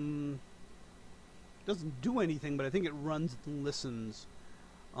 Doesn't do anything, but I think it runs and listens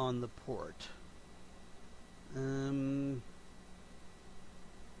on the port. And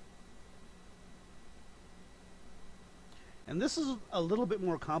this is a little bit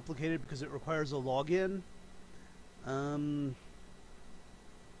more complicated because it requires a login.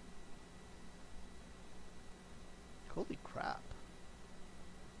 Holy crap.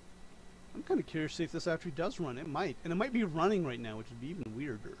 I'm kind of curious to see if this actually does run. It might. And it might be running right now, which would be even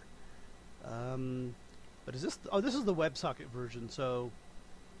weirder. But is this... oh, this is the WebSocket version, so...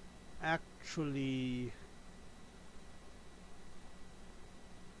 actually...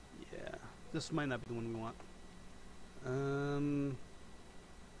 yeah. This might not be the one we want.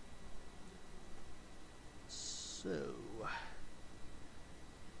 So...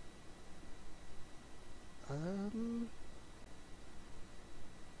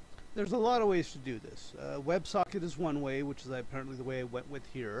 there's a lot of ways to do this. WebSocket is one way, which is apparently the way I went with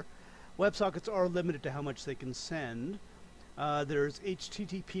here. WebSockets are limited to how much they can send. There's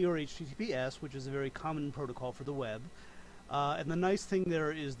HTTP or HTTPS, which is a very common protocol for the web. And the nice thing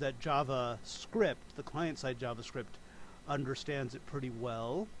there is that JavaScript, the client-side JavaScript, understands it pretty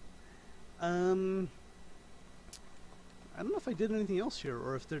well. I don't know if I did anything else here,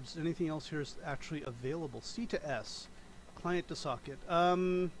 or if there's anything else here is actually available. C to S, client to socket.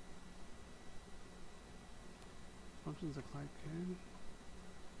 Functions of client can.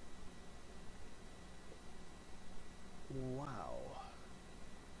 Wow.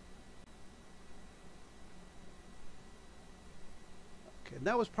 Okay, and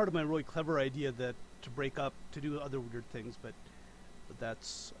that was part of my really clever idea that to break up, to do other weird things, but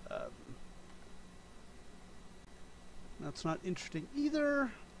that's not interesting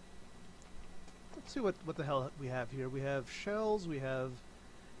either. Let's see what the hell we have here. We have shells, we have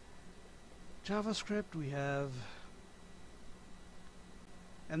JavaScript, we have...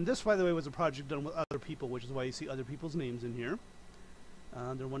 and this, by the way, was a project done with other people, which is why you see other people's names in here.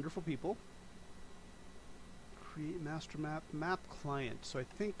 They're wonderful people. Create master map client. So I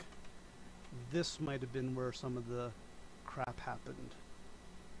think this might have been where some of the crap happened.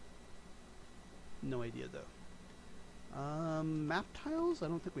 No idea, though. Map tiles? I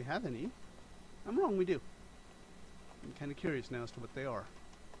don't think we have any. I'm wrong, we do. I'm kind of curious now as to what they are.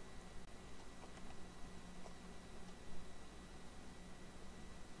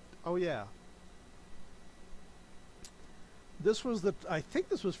 Oh yeah. This was the, I think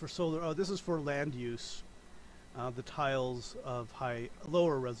this was for solar, oh, this is for land use. The tiles of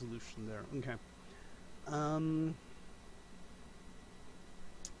lower resolution there. Okay.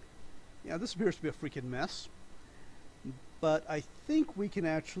 Yeah, this appears to be a freaking mess. But I think we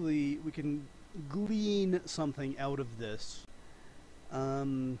can glean something out of this.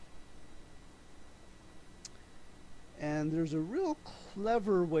 And there's a real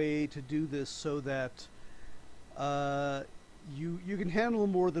clever way to do this so that you can handle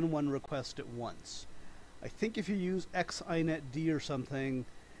more than one request at once. I think if you use xinetd or something,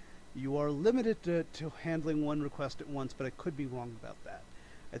 you are limited to handling one request at once, but I could be wrong about that.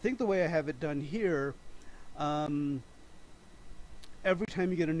 I think the way I have it done here, every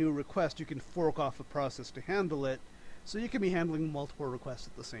time you get a new request, you can fork off a process to handle it, so you can be handling multiple requests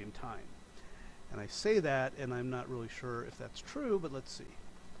at the same time. And I say that, and I'm not really sure if that's true, but let's see.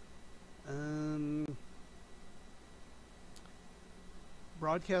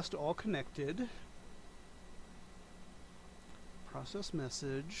 Broadcast to all connected. Process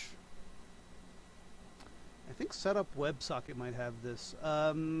message. I think setup WebSocket might have this.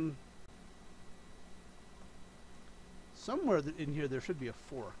 Somewhere in here there should be a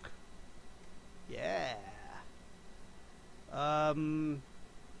fork. Yeah.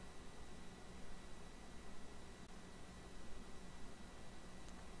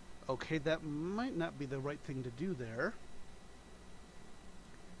 Okay, that might not be the right thing to do there.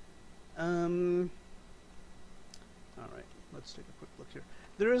 Alright, let's take a quick look here.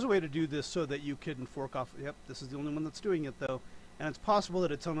 There is a way to do this so that you can fork off. Yep, this is the only one that's doing it though. And it's possible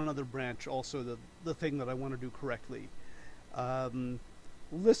that it's on another branch also, the thing that I want to do correctly.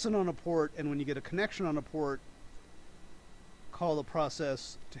 Listen on a port, and when you get a connection on a port, call a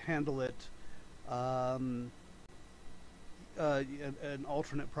process to handle it. An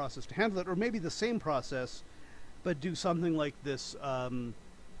alternate process to handle it, or maybe the same process, but do something like this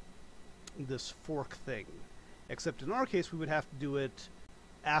this fork thing. Except in our case, we would have to do it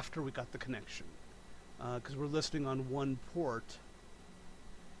after we got the connection, because we're listening on one port.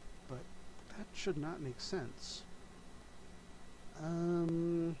 But that should not make sense.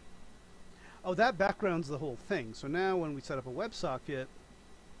 Oh, that backgrounds the whole thing. So now when we set up a WebSocket,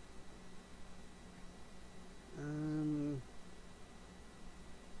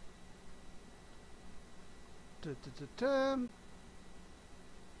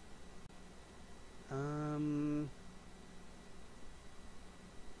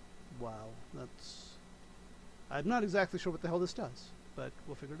 wow, that's... I'm not exactly sure what the hell this does, but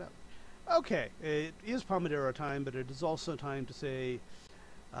we'll figure it out. Okay, it is Pomodoro time, but it is also time to say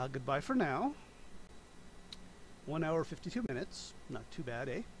goodbye for now. 1 hour, 52 minutes. Not too bad,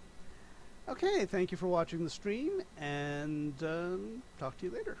 eh? Okay, thank you for watching the stream, and talk to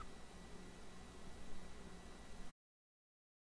you later.